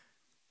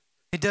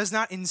 It does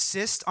not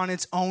insist on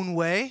its own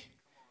way.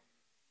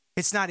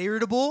 It's not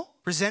irritable,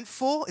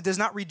 resentful. It does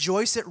not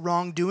rejoice at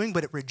wrongdoing,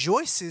 but it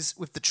rejoices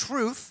with the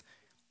truth.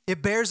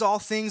 It bears all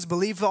things,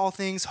 believes all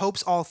things,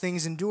 hopes all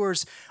things,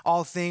 endures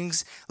all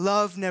things.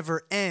 Love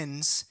never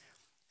ends.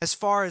 As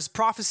far as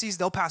prophecies,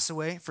 they'll pass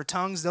away. For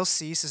tongues, they'll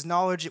cease. As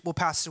knowledge, it will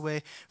pass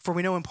away. For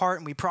we know in part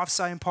and we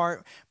prophesy in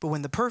part. But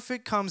when the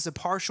perfect comes, the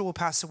partial will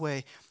pass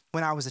away.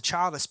 When I was a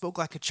child, I spoke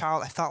like a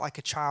child. I thought like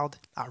a child.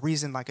 I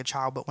reasoned like a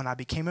child. But when I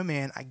became a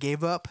man, I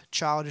gave up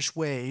childish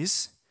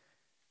ways.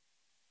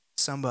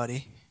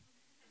 Somebody.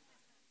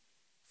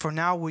 For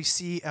now we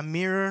see in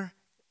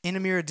a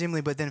mirror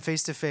dimly, but then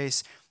face to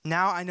face.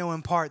 Now I know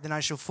in part, then I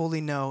shall fully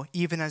know,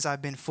 even as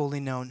I've been fully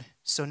known.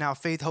 So now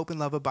faith, hope, and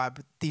love abide,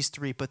 but these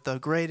three. But the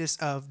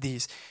greatest of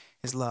these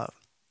is love.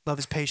 Love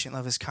is patient.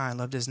 Love is kind.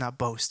 Love does not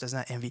boast, does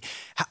not envy.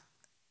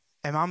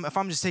 If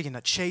I'm just taking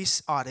a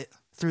chase audit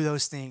through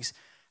those things,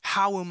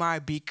 how am I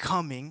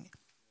becoming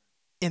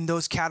in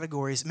those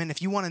categories? Man,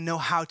 if you want to know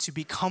how to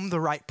become the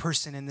right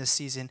person in this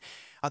season,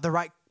 the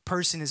right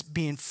person is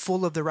being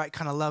full of the right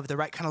kind of love. The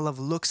right kind of love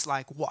looks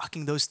like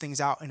walking those things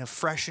out in a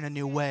fresh and a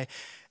new way.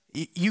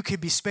 You could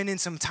be spending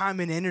some time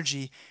and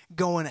energy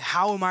going,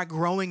 how am I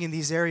growing in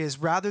these areas,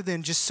 rather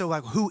than just so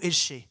like, who is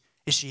she?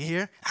 Is she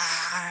here?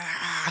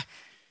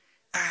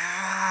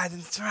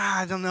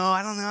 I don't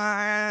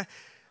know.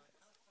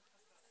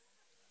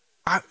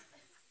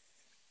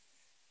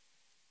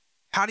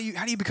 How do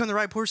you become the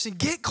right person?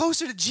 Get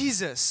closer to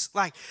Jesus.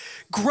 Like,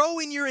 grow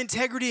in your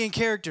integrity and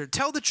character.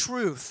 Tell the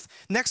truth.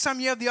 Next time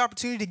you have the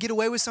opportunity to get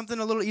away with something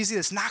a little easy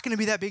that's not going to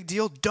be that big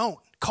deal, don't.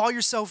 Call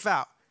yourself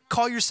out.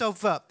 Call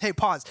yourself up. Hey,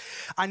 pause.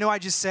 I know I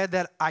just said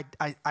that I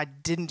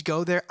didn't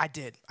go there. I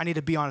did. I need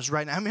to be honest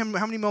right now.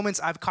 How many moments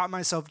I've caught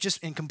myself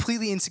just in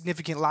completely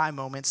insignificant lie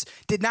moments.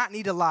 Did not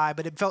need to lie,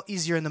 but it felt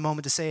easier in the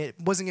moment to say it.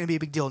 Wasn't going to be a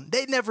big deal.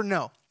 They'd never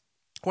know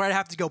where I'd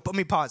have to go. Let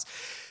me pause.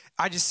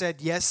 I just said,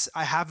 yes,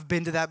 I have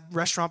been to that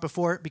restaurant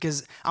before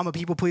because I'm a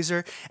people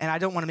pleaser and I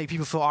don't want to make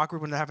people feel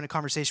awkward when they're having a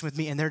conversation with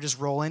me and they're just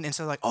rolling. And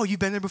so like, oh, you've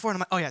been there before? And I'm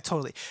like, oh yeah,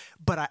 totally.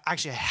 But I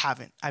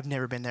haven't. I've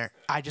never been there.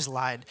 I just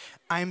lied.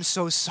 I am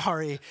so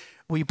sorry.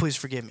 Will you please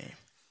forgive me?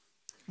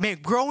 Man,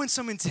 grow in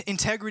some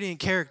integrity and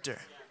character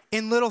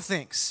in little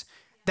things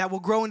that will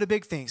grow into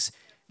big things.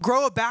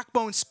 Grow a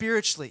backbone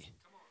spiritually.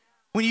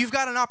 When you've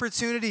got an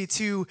opportunity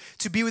to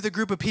be with a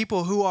group of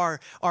people who are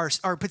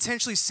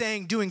potentially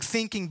saying, doing,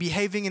 thinking,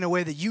 behaving in a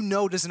way that you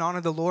know doesn't honor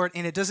the Lord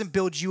and it doesn't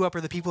build you up or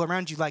the people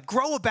around you, like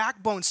grow a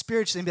backbone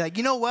spiritually and be like,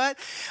 you know what?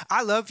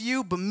 I love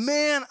you, but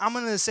man, I'm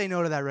going to say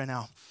no to that right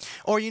now.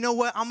 Or you know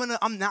what?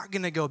 I'm not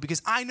going to go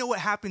because I know what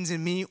happens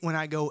in me when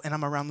I go and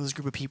I'm around this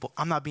group of people.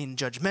 I'm not being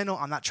judgmental.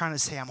 I'm not trying to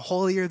say I'm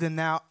holier than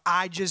thou.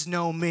 I just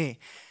know me.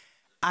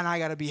 And I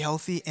got to be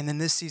healthy. And in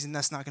this season,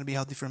 that's not going to be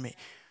healthy for me.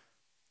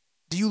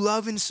 Do you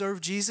love and serve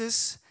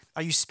Jesus?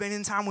 Are you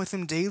spending time with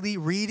him daily,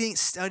 reading,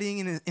 studying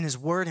in his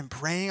word and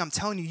praying? I'm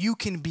telling you, you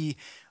can be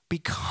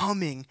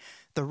becoming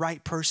the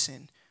right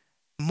person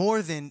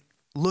more than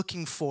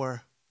looking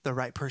for the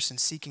right person,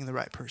 seeking the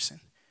right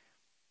person.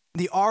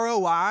 The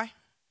ROI,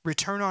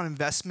 return on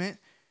investment,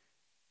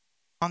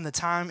 on the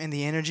time and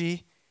the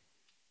energy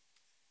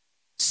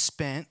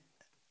spent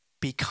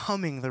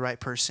becoming the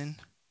right person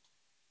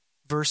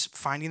versus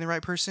finding the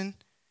right person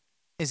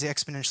is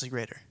exponentially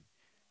greater.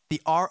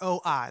 The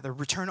ROI, the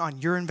return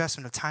on your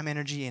investment of time,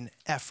 energy, and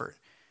effort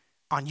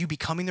on you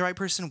becoming the right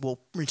person will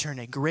return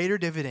a greater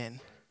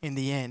dividend in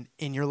the end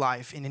in your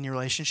life and in your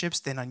relationships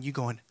than on you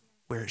going,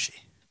 where is she?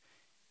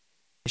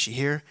 Is she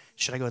here?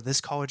 Should I go to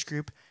this college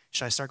group?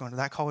 Should I start going to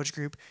that college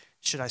group?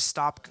 Should I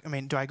stop? I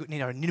mean, do I need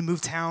to move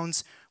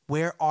towns?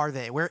 Where are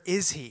they? Where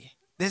is he?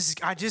 There's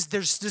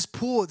this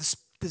pool,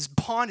 this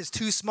pond is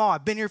too small.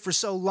 I've been here for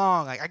so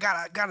long. Like I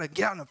gotta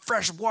get out in the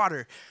fresh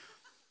water.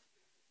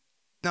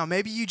 No,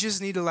 maybe you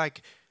just need to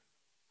like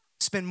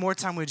spend more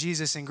time with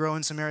Jesus and grow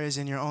in some areas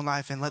in your own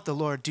life and let the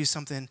Lord do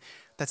something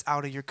that's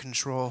out of your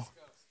control.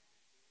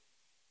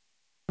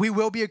 We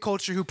will be a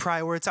culture who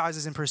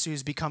prioritizes and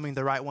pursues becoming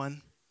the right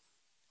one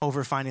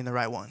over finding the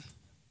right one.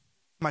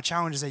 My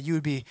challenge is that you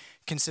would be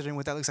considering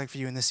what that looks like for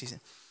you in this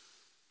season.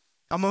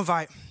 I'm gonna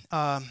invite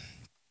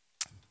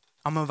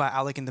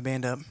Alec and the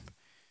band up,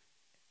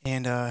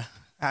 and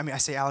I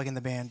say Alec and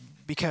the band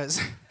because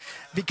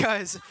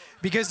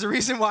the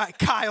reason why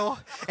Kyle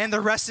and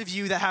the rest of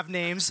you that have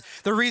names,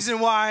 the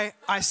reason why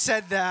I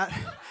said that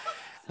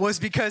was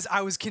because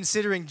I was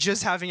considering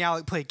just having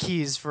Alec play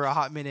keys for a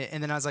hot minute,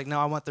 and then I was like, no,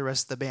 I want the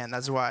rest of the band.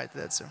 That's why I did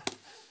that. So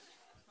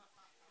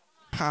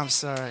I'm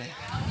sorry.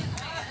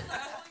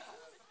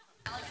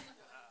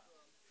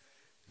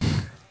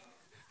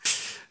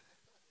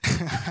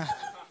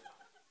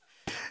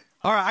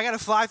 All right, I got to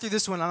fly through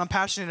this one, and I'm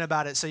passionate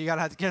about it, so you're gonna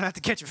have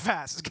to catch it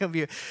fast. It's gonna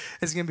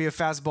be a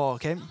fast ball,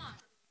 okay?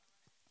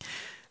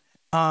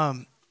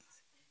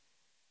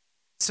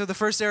 So the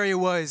first area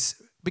was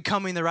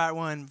becoming the right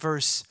one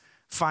versus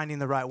finding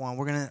the right one.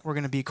 We're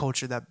gonna be a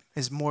culture that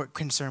is more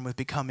concerned with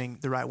becoming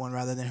the right one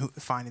rather than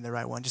finding the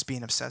right one, just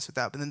being obsessed with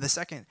that. But then the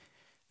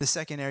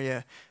second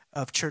area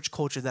of church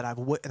culture that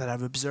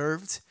I've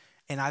observed,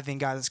 and I think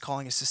God is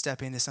calling us to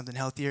step into something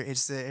healthier.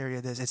 It's the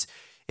area that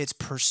it's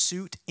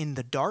pursuit in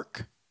the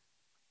dark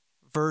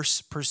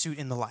versus pursuit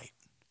in the light.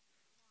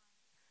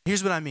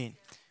 Here's what I mean.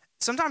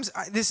 Sometimes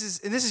this is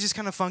just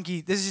kind of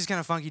funky. This is just kind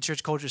of funky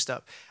church culture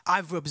stuff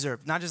I've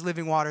observed. Not just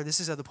Living Water. This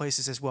is other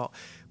places as well.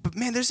 But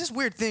man, there's this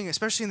weird thing,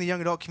 especially in the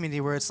young adult community,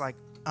 where it's like,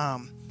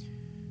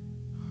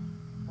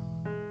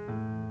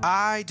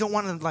 I don't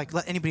want to like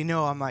let anybody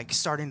know I'm like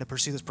starting to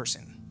pursue this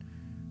person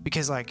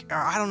because like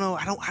I don't know.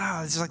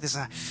 It's just like this.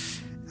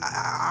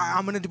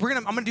 I'm gonna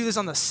do this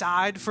on the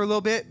side for a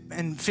little bit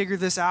and figure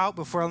this out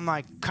before I'm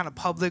like kind of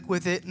public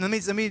with it. And let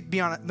me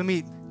be honest. Let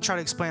me try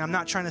to explain. I'm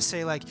not trying to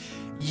say like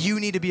you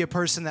need to be a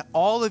person that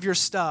all of your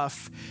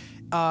stuff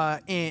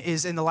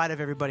is in the light of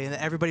everybody and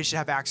that everybody should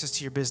have access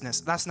to your business.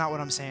 That's not what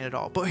I'm saying at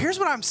all. But here's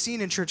what I'm seeing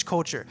in church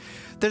culture.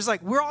 There's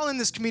like we're all in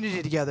this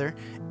community together,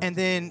 and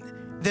then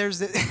there's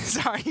the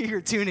sorry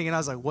you're tuning, and I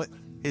was like, what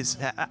is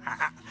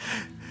that?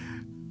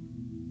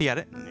 You got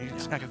it?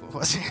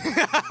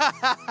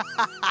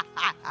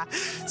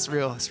 It's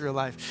real. It's real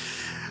life.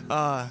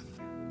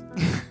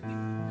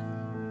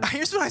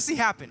 Here's what I see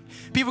happen.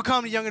 People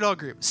come to young adult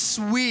group.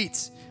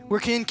 Sweet. We're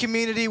in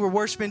community. We're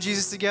worshiping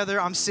Jesus together.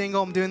 I'm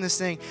single. I'm doing this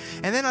thing.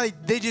 And then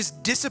they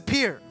just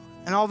disappear.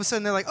 And all of a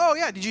sudden they're like, oh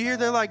yeah, did you hear?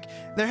 They're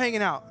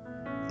hanging out.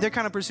 They're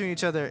kind of pursuing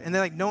each other. And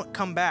they're like, don't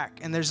come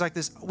back. And there's like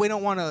this, we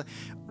don't want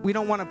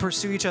to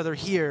pursue each other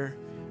here.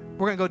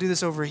 We're going to go do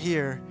this over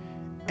here.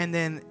 And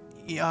then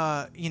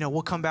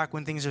we'll come back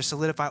when things are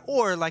solidified.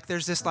 Or like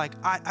there's this like,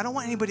 I don't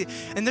want anybody,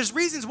 and there's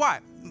reasons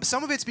why.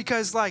 Some of it's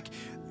because like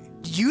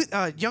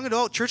young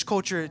adult church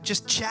culture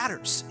just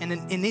chatters and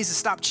it needs to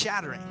stop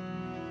chattering.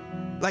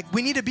 Like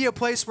we need to be a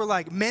place where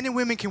like men and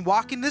women can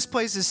walk in this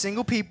place as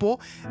single people,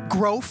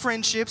 grow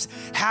friendships,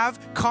 have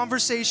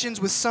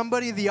conversations with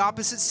somebody of the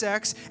opposite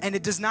sex, and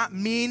it does not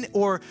mean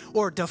or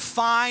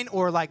define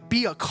or like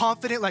be a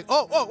confident like,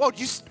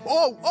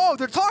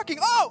 they're talking,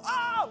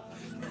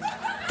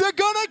 they're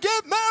gonna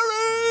get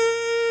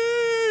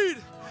married.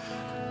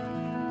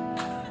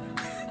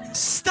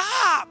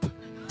 Stop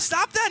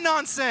that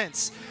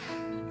nonsense.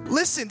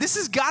 Listen, this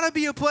has gotta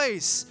be a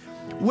place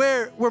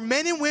where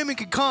men and women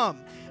can come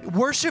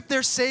Worship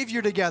their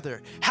Savior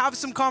together. Have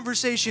some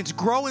conversations.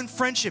 Grow in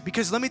friendship.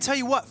 Because let me tell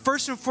you what,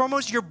 first and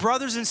foremost, you're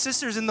brothers and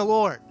sisters in the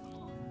Lord.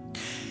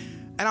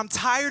 And I'm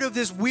tired of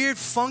this weird,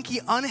 funky,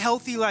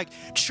 unhealthy, like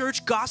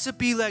church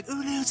gossipy, like,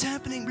 oh no, it's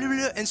happening, blah, blah,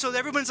 blah. And so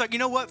everyone's like, you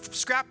know what,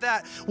 scrap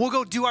that. We'll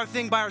go do our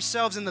thing by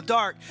ourselves in the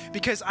dark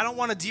because I don't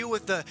want to deal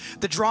with the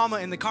drama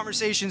and the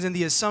conversations and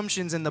the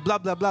assumptions and the blah,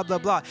 blah, blah, blah,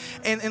 blah.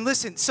 And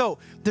listen, so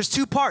there's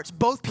two parts.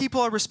 Both people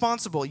are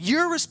responsible.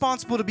 You're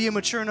responsible to be a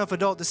mature enough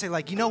adult to say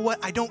like, you know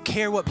what, I don't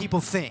care what people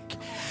think,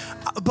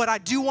 but I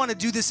do want to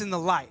do this in the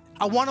light.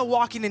 I want to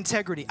walk in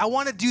integrity. I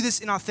want to do this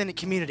in authentic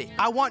community.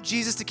 I want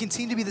Jesus to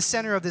continue to be the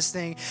center of this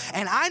thing.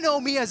 And I know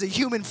me as a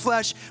human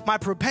flesh, my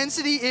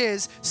propensity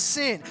is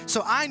sin.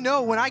 So I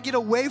know when I get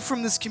away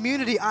from this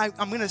community,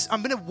 I'm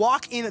gonna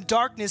walk in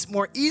darkness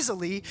more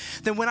easily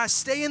than when I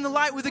stay in the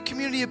light with a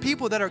community of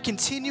people that are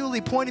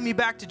continually pointing me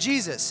back to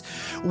Jesus.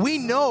 We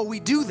know we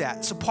do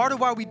that. So part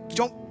of why we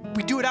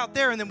do it out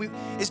there and then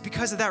it's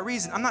because of that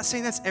reason. I'm not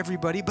saying that's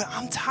everybody, but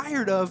I'm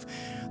tired of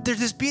there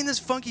just being this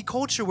funky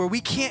culture where we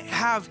can't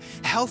have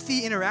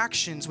healthy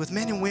interactions with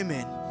men and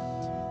women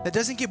that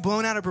doesn't get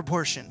blown out of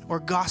proportion or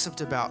gossiped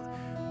about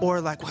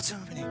or like, what's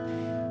happening?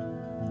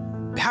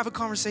 Have a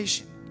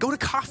conversation. Go to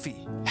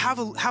coffee. Have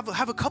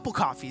a couple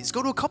coffees.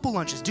 Go to a couple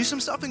lunches. Do some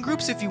stuff in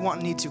groups if you want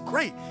and need to.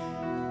 Great.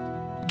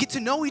 Get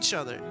to know each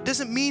other. It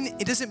doesn't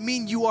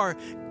mean you are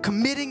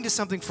committing to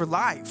something for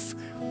life.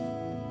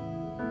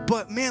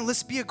 But man,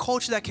 let's be a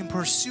culture that can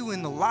pursue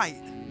in the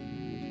light.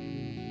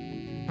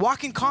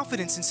 Walk in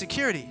confidence and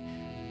security.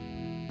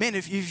 Man,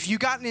 if you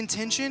got an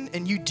intention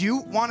and you do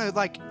want to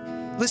like,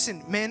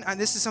 listen, man,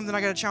 this is something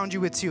I got to challenge you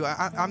with too.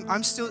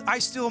 I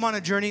still am on a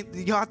journey.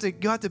 You'll have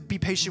to be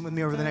patient with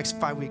me over the next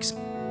 5 weeks.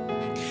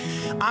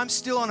 I'm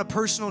still on a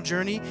personal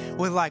journey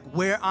with like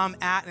where I'm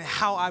at and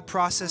how I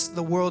process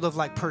the world of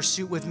like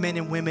pursuit with men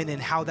and women and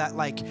how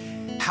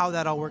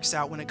that all works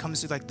out when it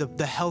comes to like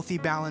the healthy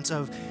balance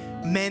of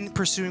men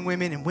pursuing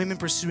women and women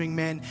pursuing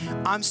men.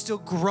 I'm still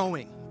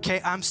growing. Okay,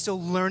 I'm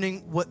still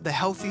learning what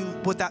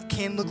that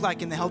can look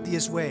like in the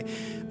healthiest way,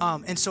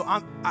 and so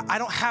I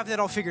don't have that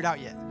all figured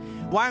out yet.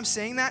 Why I'm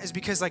saying that is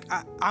because like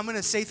I'm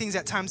gonna say things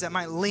at times that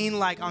might lean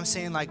like I'm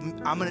saying like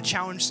I'm gonna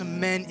challenge some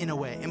men in a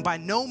way, and by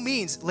no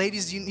means,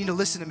 ladies, you need to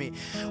listen to me.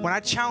 When I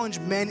challenge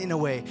men in a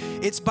way,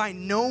 it's by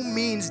no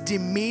means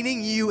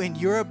demeaning you and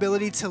your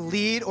ability to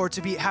lead or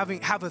to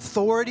have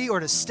authority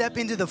or to step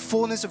into the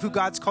fullness of who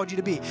God's called you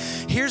to be.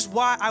 Here's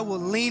why I will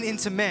lean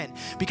into men,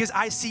 because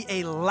I see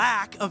a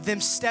lack of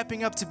them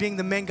stepping up to being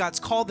the men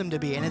God's called them to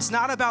be, and it's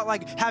not about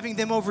like having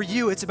them over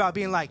you. It's about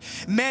being like,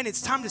 men,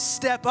 it's time to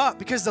step up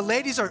because the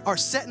ladies are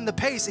setting the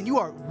pace and you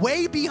are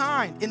way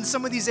behind in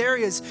some of these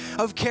areas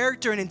of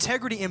character and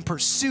integrity and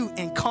pursuit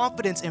and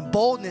confidence and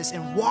boldness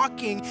and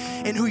walking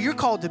in who you're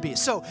called to be.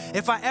 So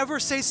if I ever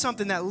say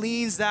something that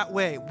leans that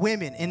way,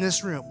 women in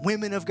this room,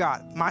 women of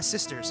God, my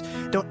sisters,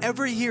 don't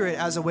ever hear it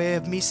as a way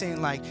of me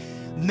saying like,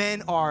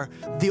 men are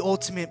the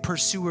ultimate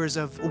pursuers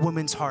of a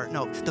woman's heart.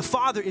 No, the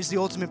Father is the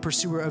ultimate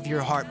pursuer of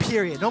your heart,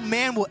 period. No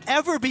man will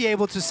ever be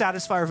able to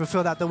satisfy or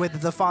fulfill that the way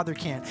that the Father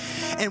can.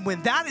 And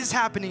when that is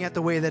happening at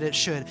the way that it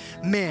should,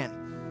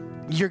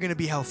 man, you're going to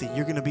be healthy.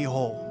 You're going to be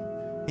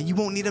whole. And you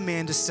won't need a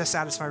man to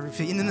satisfy or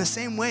fulfill. And in the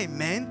same way,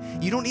 men,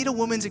 you don't need a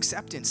woman's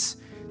acceptance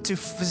to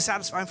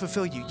satisfy and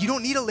fulfill you. You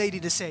don't need a lady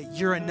to say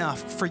you're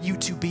enough for you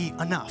to be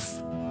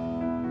enough.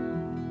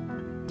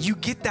 You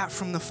get that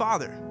from the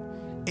Father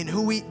and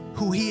who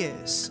he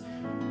is.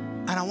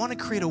 And I want to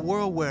create a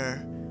world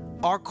where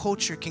our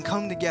culture can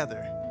come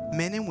together,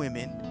 men and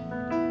women,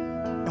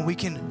 and we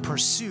can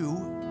pursue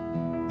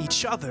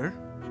each other,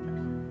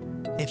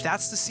 if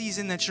that's the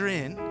season that you're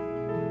in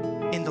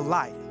the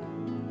light.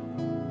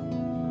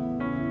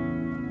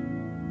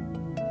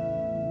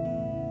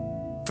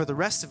 For the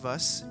rest of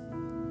us,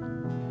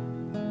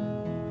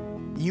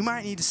 you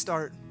might need to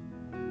start,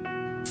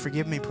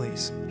 forgive me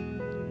please,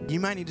 you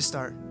might need to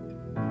start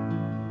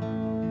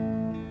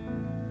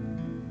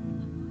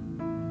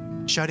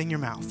shutting your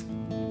mouth.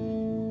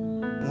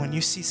 When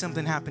you see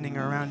something happening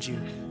around you,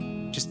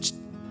 just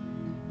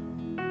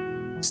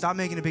stop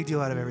making a big deal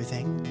out of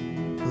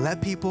everything.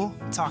 Let people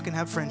talk and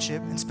have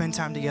friendship and spend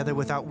time together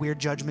without weird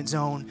judgment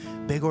zone,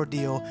 big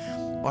ordeal,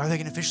 or are they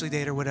gonna officially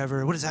date or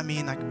whatever? What does that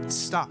mean? Like,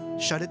 stop,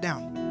 shut it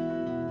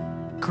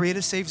down. Create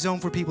a safe zone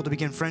for people to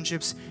begin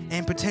friendships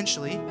and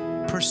potentially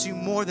pursue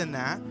more than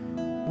that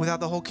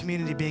without the whole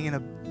community being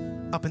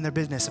up in their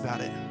business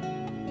about it.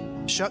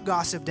 Shut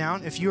gossip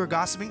down. If you are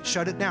gossiping,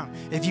 shut it down.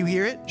 If you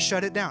hear it,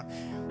 shut it down.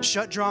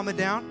 Shut drama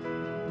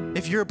down.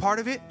 If you're a part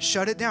of it,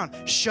 shut it down.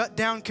 Shut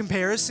down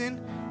comparison.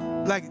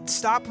 Like,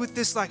 stop with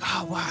this like,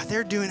 oh, wow,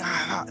 they're doing,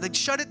 like,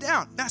 shut it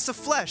down. That's the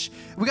flesh.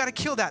 We got to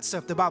kill that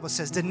stuff, the Bible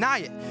says. Deny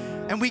it.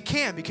 And we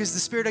can, because the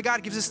Spirit of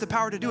God gives us the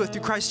power to do it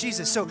through Christ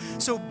Jesus.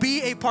 So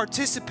be a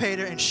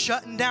participator in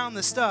shutting down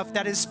the stuff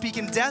that is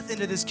speaking death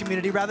into this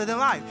community rather than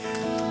life.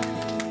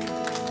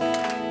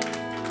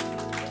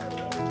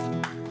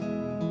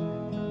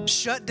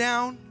 Shut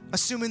down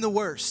assuming the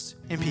worst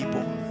in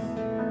people.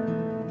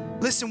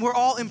 Listen, we're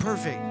all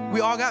imperfect.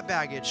 We all got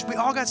baggage. We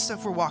all got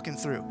stuff we're walking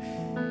through.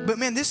 But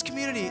man, this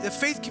community, the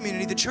faith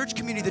community, the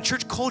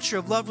church culture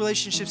of love,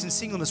 relationships, and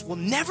singleness will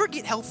never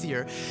get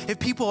healthier if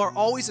people are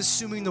always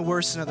assuming the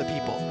worst in other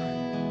people.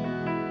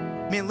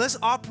 Man, let's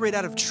operate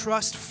out of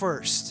trust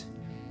first.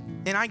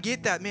 And I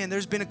get that, man,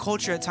 there's been a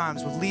culture at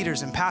times with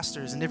leaders and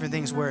pastors and different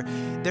things where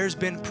there's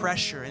been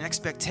pressure and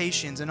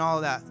expectations and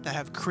all of that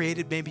have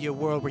created maybe a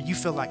world where you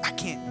feel like I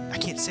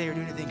can't say or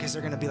do anything because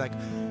they're going to be like,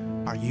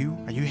 are you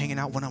hanging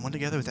out one-on-one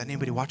together without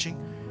anybody watching?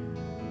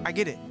 I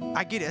get it.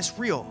 It's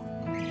real.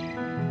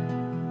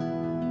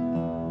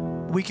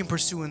 We can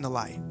pursue in the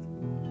light.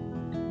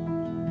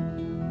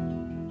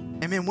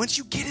 And man, once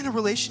you get in a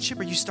relationship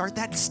or you start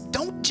that,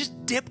 don't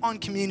just dip on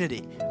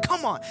community.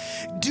 Come on,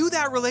 do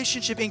that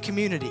relationship in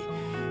community.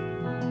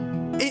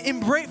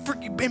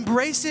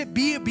 Embrace it.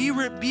 Be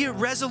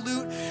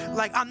resolute.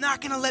 Like, I'm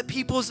not gonna let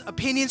people's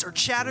opinions or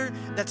chatter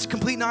that's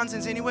complete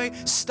nonsense anyway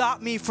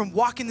stop me from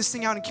walking this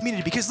thing out in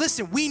community. Because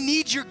listen, we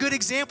need your good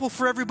example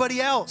for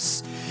everybody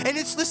else. And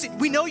listen,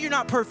 we know you're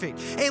not perfect.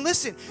 And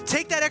listen,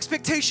 take that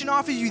expectation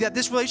off of you that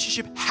this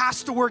relationship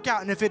has to work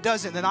out. And if it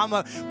doesn't, then I'm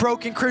a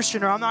broken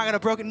Christian or I'm not gonna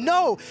broken.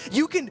 No,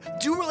 you can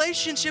do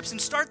relationships and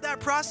start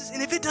that process.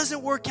 And if it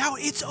doesn't work out,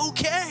 it's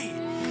okay.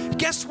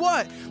 Guess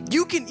what?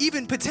 You can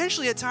even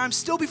potentially at times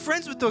still be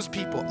friends with those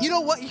people. You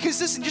know what? Because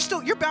listen,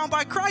 you're bound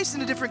by Christ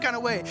in a different kind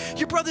of way.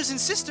 You're brothers and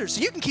sisters.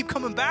 So you can keep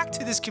coming back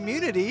to this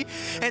community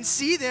and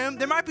see them.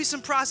 There might be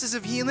some process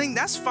of healing.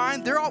 That's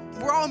fine. We're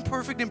all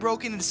imperfect and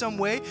broken in some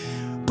way.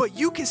 But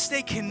you can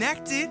stay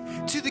connected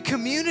to the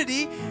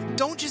community.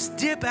 Don't just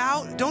dip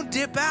out. Don't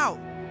dip out.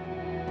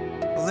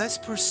 Let's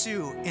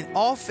pursue in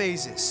all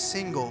phases,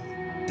 single,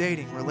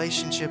 dating,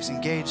 relationships,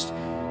 engaged,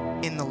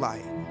 in the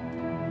light.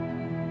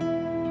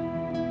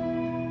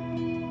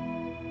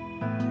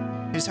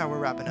 Here's how we're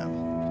wrapping up.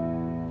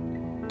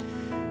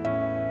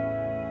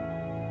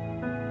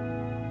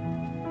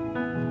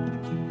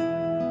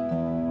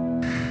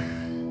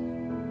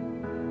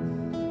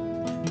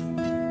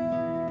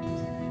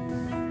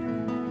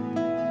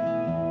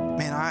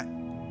 Man,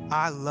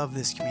 I love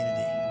this community.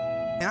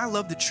 And I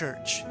love the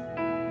church.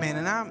 Man,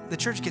 and the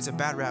church gets a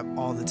bad rap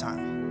all the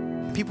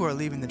time. People are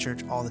leaving the church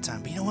all the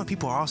time. But you know what?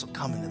 People are also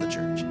coming to the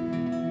church.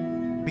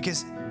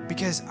 Because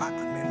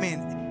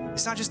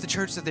it's not just the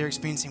church that they're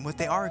experiencing. What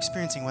they are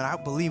experiencing, what I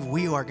believe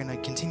we are going to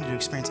continue to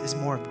experience, is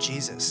more of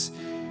Jesus.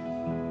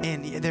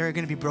 And there are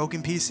going to be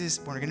broken pieces.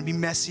 We're going to be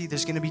messy.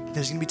 There's going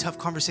to be tough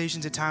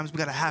conversations at times we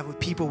got to have with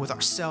people, with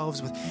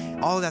ourselves, with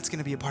all of that's going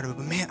to be a part of it.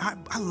 But man,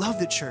 I love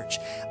the church.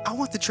 I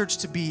want the church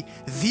to be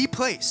the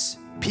place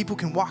people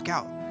can walk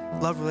out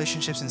love,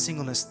 relationships, and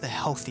singleness the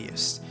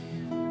healthiest.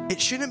 It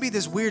shouldn't be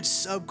this weird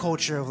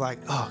subculture of like,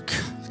 oh,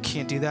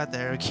 can't do that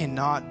there.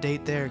 Cannot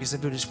date there because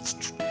if it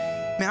just...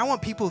 Man, I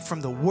want people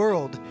from the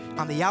world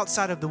on the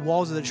outside of the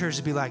walls of the church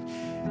to be like,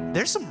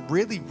 there's some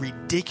really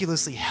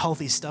ridiculously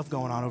healthy stuff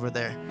going on over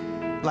there.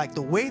 Like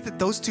the way that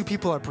those two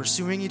people are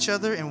pursuing each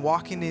other and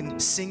walking in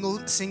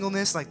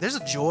singleness, like there's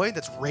a joy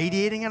that's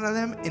radiating out of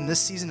them in this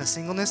season of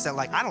singleness that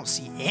like I don't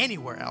see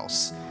anywhere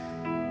else.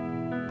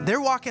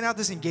 They're walking out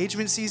this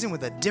engagement season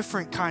with a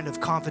different kind of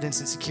confidence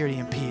and security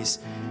and peace.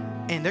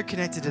 And they're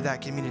connected to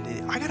that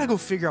community. I gotta go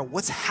figure out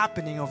what's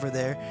happening over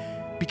there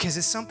because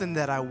it's something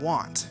that I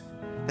want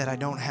that I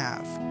don't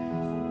have.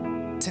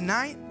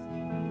 Tonight,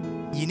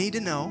 you need to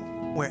know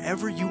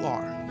wherever you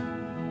are,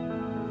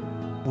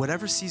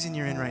 whatever season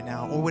you're in right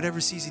now, or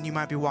whatever season you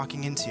might be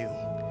walking into,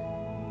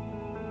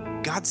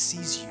 God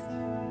sees you.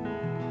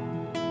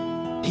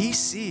 He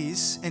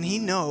sees and He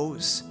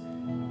knows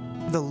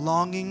the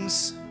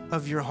longings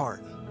of your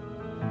heart.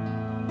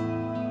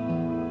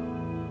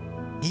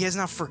 He has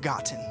not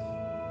forgotten.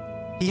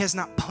 He has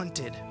not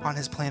punted on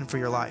His plan for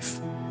your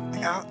life.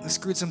 Like, I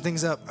screwed some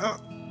things up.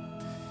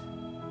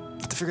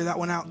 Have to figure that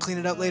one out, clean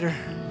it up later.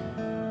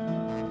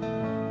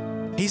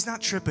 He's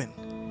not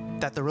tripping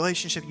that the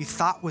relationship you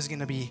thought was going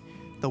to be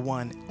the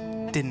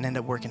one didn't end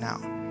up working out.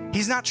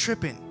 He's not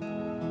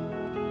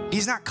tripping.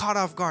 He's not caught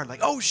off guard like,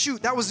 oh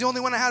shoot, that was the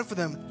only one I had for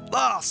them.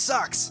 Oh,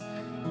 sucks.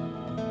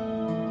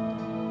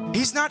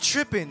 He's not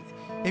tripping.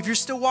 If you're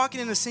still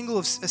walking in a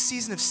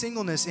season of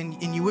singleness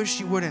and you wish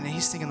you wouldn't, and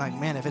He's thinking like,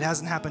 man, if it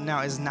hasn't happened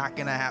now, it's not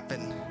going to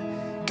happen.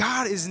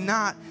 God is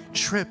not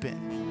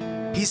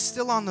tripping. He's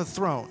still on the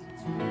throne.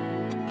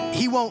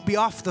 He won't be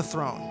off the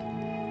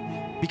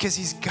throne because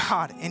He's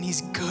God and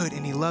He's good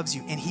and He loves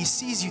you and He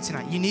sees you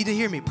tonight. You need to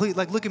hear me. Please,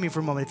 like, look at me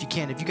for a moment if you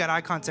can. If you got eye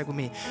contact with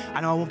me,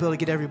 I know I won't be able to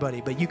get everybody,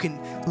 but you can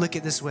look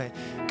at this way.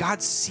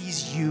 God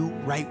sees you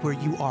right where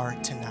you are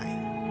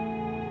tonight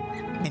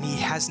and He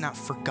has not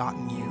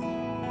forgotten you.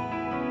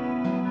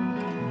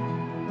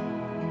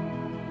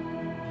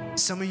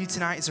 Some of you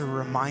tonight is a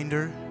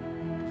reminder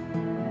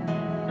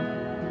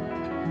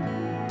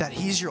that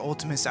He's your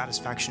ultimate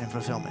satisfaction and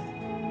fulfillment.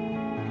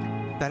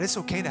 That it's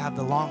okay to have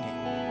the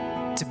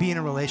longing to be in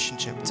a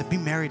relationship, to be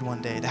married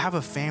one day, to have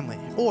a family.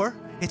 Or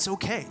it's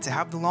okay to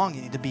have the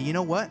longing to be, you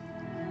know what?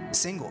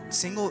 Single.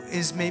 Single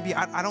is maybe,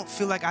 I don't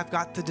feel like I've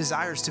got the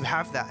desires to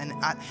have that. And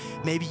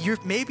maybe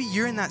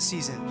you're in that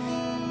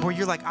season. where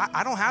you're like,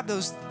 I don't have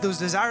those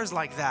desires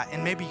like that,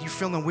 and maybe you're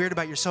feeling weird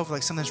about yourself,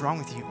 like something's wrong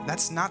with you.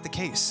 That's not the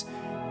case.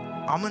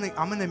 I'm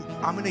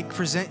gonna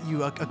present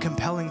you a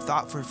compelling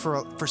thought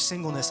for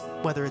singleness,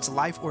 whether it's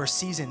life or a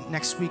season,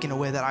 next week in a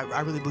way that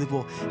I really believe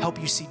will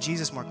help you see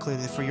Jesus more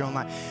clearly for your own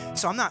life.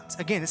 So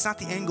it's not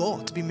the end goal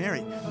to be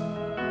married.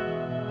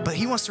 But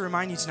he wants to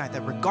remind you tonight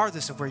that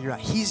regardless of where you're at,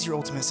 he's your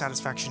ultimate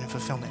satisfaction and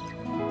fulfillment.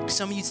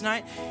 Some of you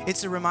tonight,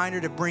 it's a reminder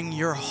to bring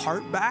your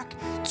heart back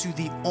to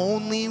the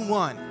only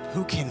one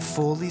who can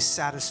fully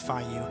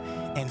satisfy you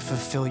and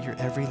fulfill your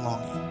every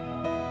longing.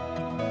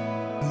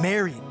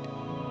 Married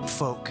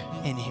folk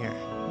in here,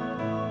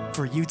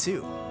 for you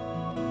too.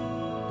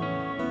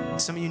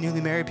 Some of you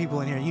newly married people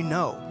in here,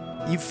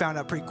 you've found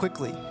out pretty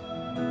quickly.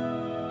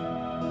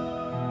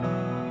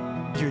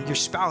 Your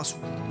spouse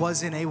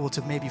wasn't able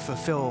to maybe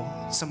fulfill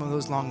some of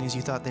those longings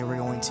you thought they were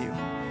going to.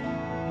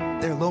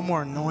 They're a little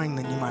more annoying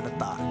than you might have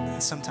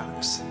thought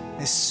sometimes.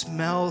 They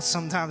smell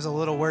sometimes a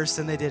little worse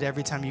than they did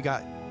every time you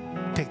got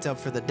picked up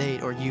for the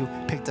date or you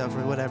picked up for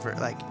whatever.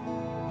 Like,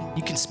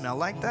 you can smell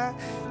like that?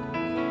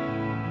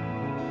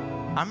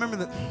 I remember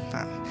that.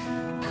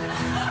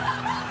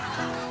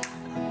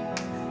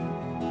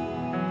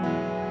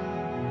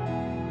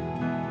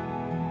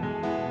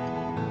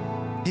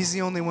 He's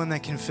the only one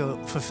that can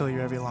fulfill your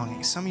every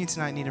longing. Some of you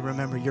tonight need to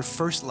remember your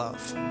first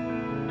love.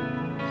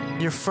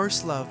 Your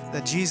first love,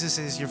 that Jesus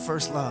is your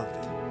first love.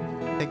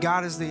 That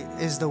God is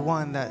the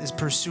one that is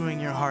pursuing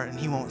your heart and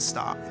he won't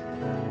stop.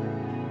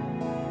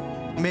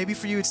 Maybe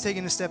for you it's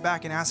taking a step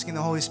back and asking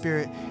the Holy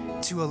Spirit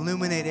to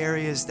illuminate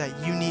areas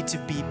that you need to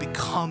be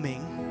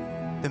becoming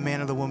the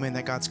man or the woman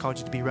that God's called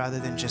you to be, rather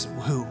than just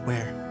who,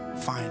 where,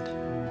 find.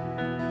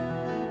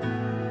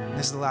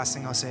 This is the last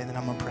thing I'll say, and then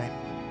I'm gonna pray.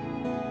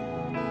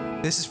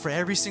 This is for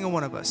every single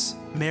one of us.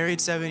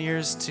 Married 7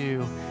 years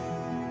to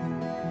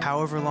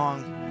however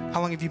long.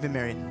 How long have you been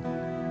married?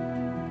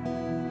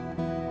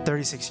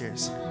 36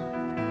 years.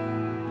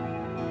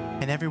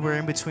 And everywhere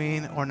in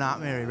between or not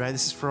married, right?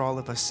 This is for all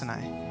of us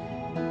tonight.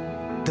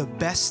 The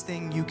best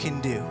thing you can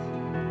do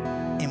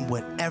in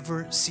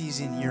whatever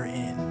season you're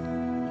in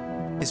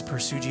is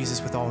pursue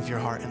Jesus with all of your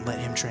heart and let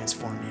him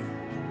transform you.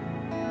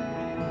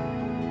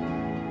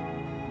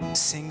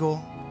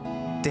 Single,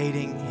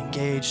 dating,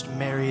 engaged,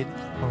 married,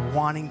 or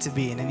wanting to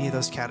be in any of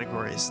those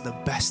categories, the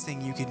best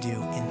thing you can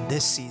do in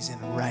this season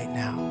right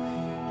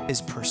now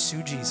is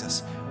pursue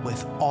Jesus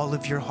with all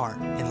of your heart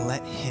and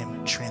let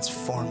him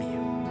transform you.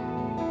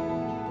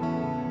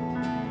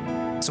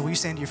 So will you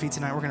stand to your feet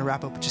tonight? We're going to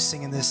wrap up with just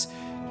singing this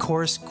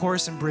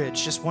chorus and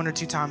bridge, just one or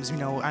two times.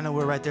 I know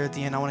we're right there at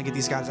the end. I want to get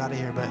these guys out of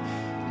here, but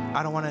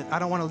I don't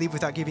want to leave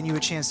without giving you a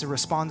chance to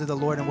respond to the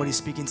Lord and what he's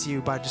speaking to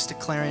you by just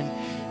declaring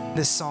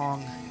this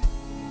song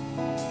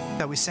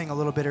that we sang a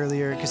little bit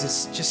earlier, because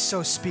it just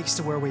so speaks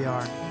to where we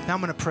are. Now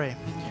I'm going to pray.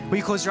 Will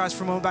you close your eyes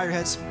for a moment, bow your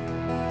heads?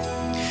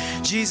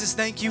 Jesus,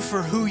 thank you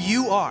for who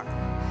you are.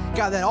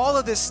 God, that all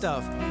of this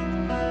stuff,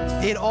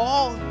 it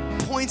all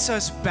points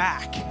us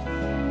back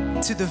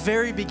to the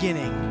very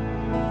beginning,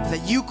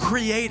 that you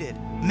created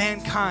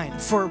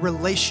mankind for a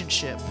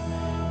relationship,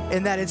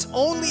 and that it's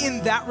only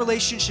in that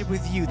relationship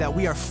with you that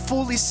we are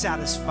fully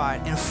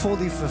satisfied and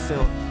fully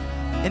fulfilled.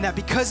 And that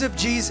because of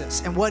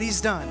Jesus and what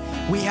he's done,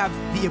 we have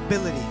the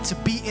ability to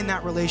be in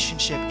that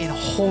relationship in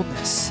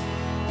wholeness.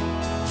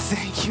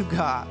 Thank you,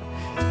 God.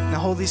 And the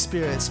Holy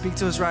Spirit, speak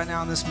to us right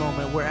now in this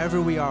moment.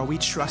 Wherever we are, we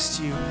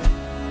trust you.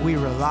 We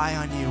rely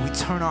on you. We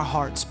turn our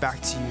hearts back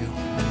to you,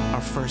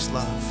 our first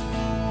love.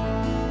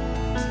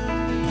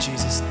 In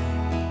Jesus' name.